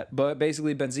like that. But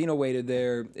basically, Benzino waited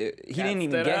there. He didn't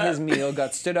even get his meal.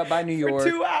 Got stood up by New York.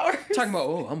 For 2 hours. Talking about,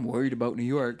 oh, I'm worried about New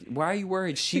York. Why are you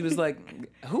worried? She was like,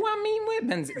 who I mean with?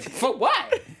 Benzino? For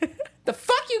what? The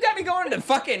fuck you got me going to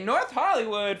fucking North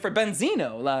Hollywood for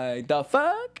Benzino? Like, the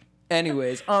fuck?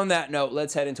 Anyways, on that note,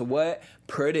 let's head into what?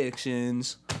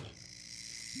 Predictions.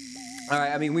 All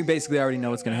right, I mean, we basically already know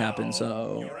what's going to happen,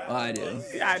 so I do.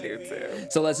 I do too.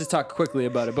 So let's just talk quickly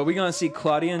about it. But we're going to see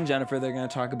Claudia and Jennifer. They're going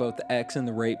to talk about the ex and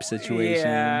the rape situation.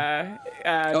 Yeah.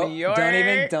 New York.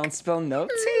 Don't spill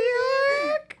notes.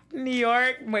 New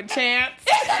York with Chance.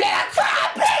 It's in the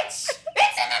crowd, bitch!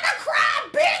 It's in the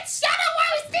crowd, bitch! Y'all don't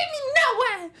always see me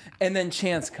nowhere! And then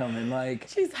Chance coming, like...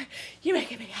 She's like, you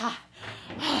making me hot.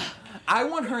 I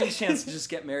want her and Chance to just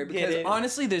get married because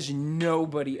honestly, there's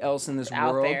nobody else in this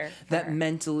Out world there. that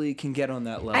mentally can get on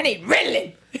that level. I need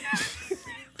Ritalin!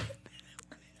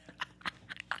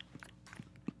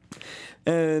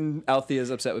 And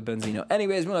Althea's upset with Benzino.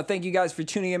 Anyways, we want to thank you guys for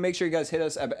tuning in. Make sure you guys hit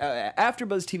us at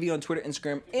AfterBuzz TV on Twitter,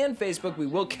 Instagram, and Facebook. We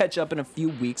will catch up in a few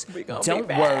weeks. Don't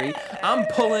worry. I'm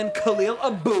pulling Khalil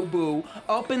Abubu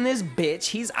up in this bitch.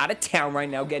 He's out of town right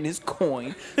now getting his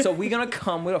coin. So we're going to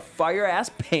come with a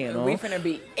fire-ass panel. We finna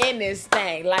be in this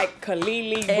thing like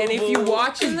Khalili. And if you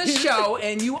watching the show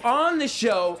and you on the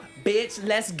show, bitch,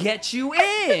 let's get you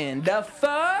in. The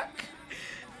fuck?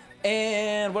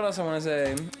 And what else I want to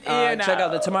say? Check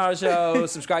out The Tomorrow Show.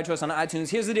 Subscribe to us on iTunes.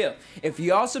 Here's the deal. If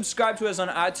y'all subscribe to us on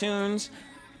iTunes,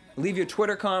 leave your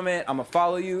Twitter comment. I'm going to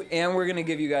follow you. And we're going to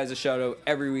give you guys a shout-out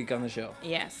every week on the show.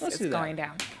 Yes, Let's it's do that. going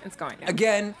down. It's going down.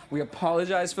 Again, we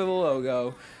apologize for the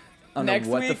logo. I don't Next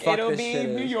know what week, the fuck it'll this be shit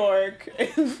New is. York.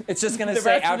 It's just going to The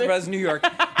say rest of AfterBuzz New York.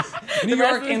 New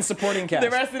York in supporting cast.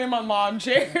 The rest of them on lawn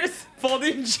chairs,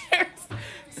 folding chairs.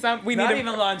 We Not need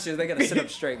even launches. They got to sit up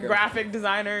straight, girl. graphic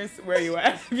designers. Where you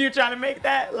at? If you're trying to make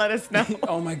that, let us know.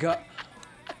 Oh my god.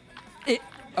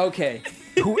 Okay.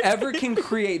 Whoever can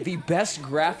create the best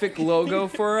graphic logo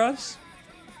for us,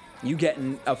 You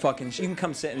getting a fucking... You can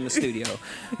come sit in the studio.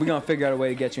 We're going to figure out a way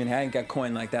to get you in here. I ain't got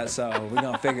coin like that, so we're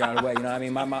going to figure out a way. You know what I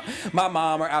mean? My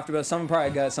mom or AfterBuzz, someone probably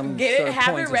got some sort of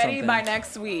Have coins it or ready something. by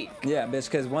next week. Yeah, bitch,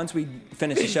 because once we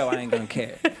finish the show, I ain't going to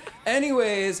care.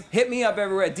 Anyways, hit me up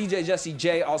everywhere at DJ Jesse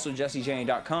J, also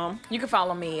jessejane.com. You can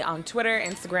follow me on Twitter,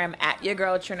 Instagram, at your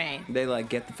girl Trinae. They like,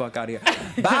 get the fuck out of here.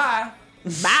 Bye.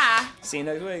 Bye. See you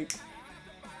next week.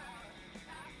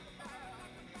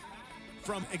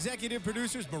 From executive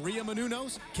producers Maria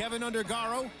Menounos, Kevin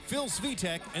Undergaro, Phil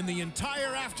Svitek, and the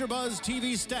entire AfterBuzz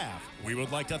TV staff, we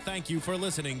would like to thank you for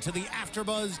listening to the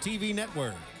AfterBuzz TV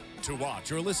network. To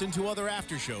watch or listen to other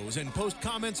after shows and post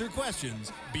comments or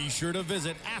questions, be sure to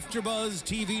visit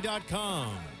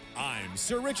AfterBuzzTV.com. I'm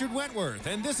Sir Richard Wentworth,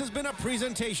 and this has been a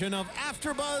presentation of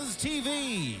AfterBuzz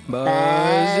TV.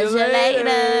 Buzz you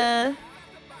later.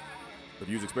 The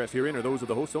views expressed herein are those of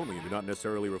the hosts only and do not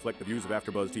necessarily reflect the views of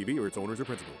AfterBuzz TV or its owners or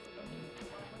principals.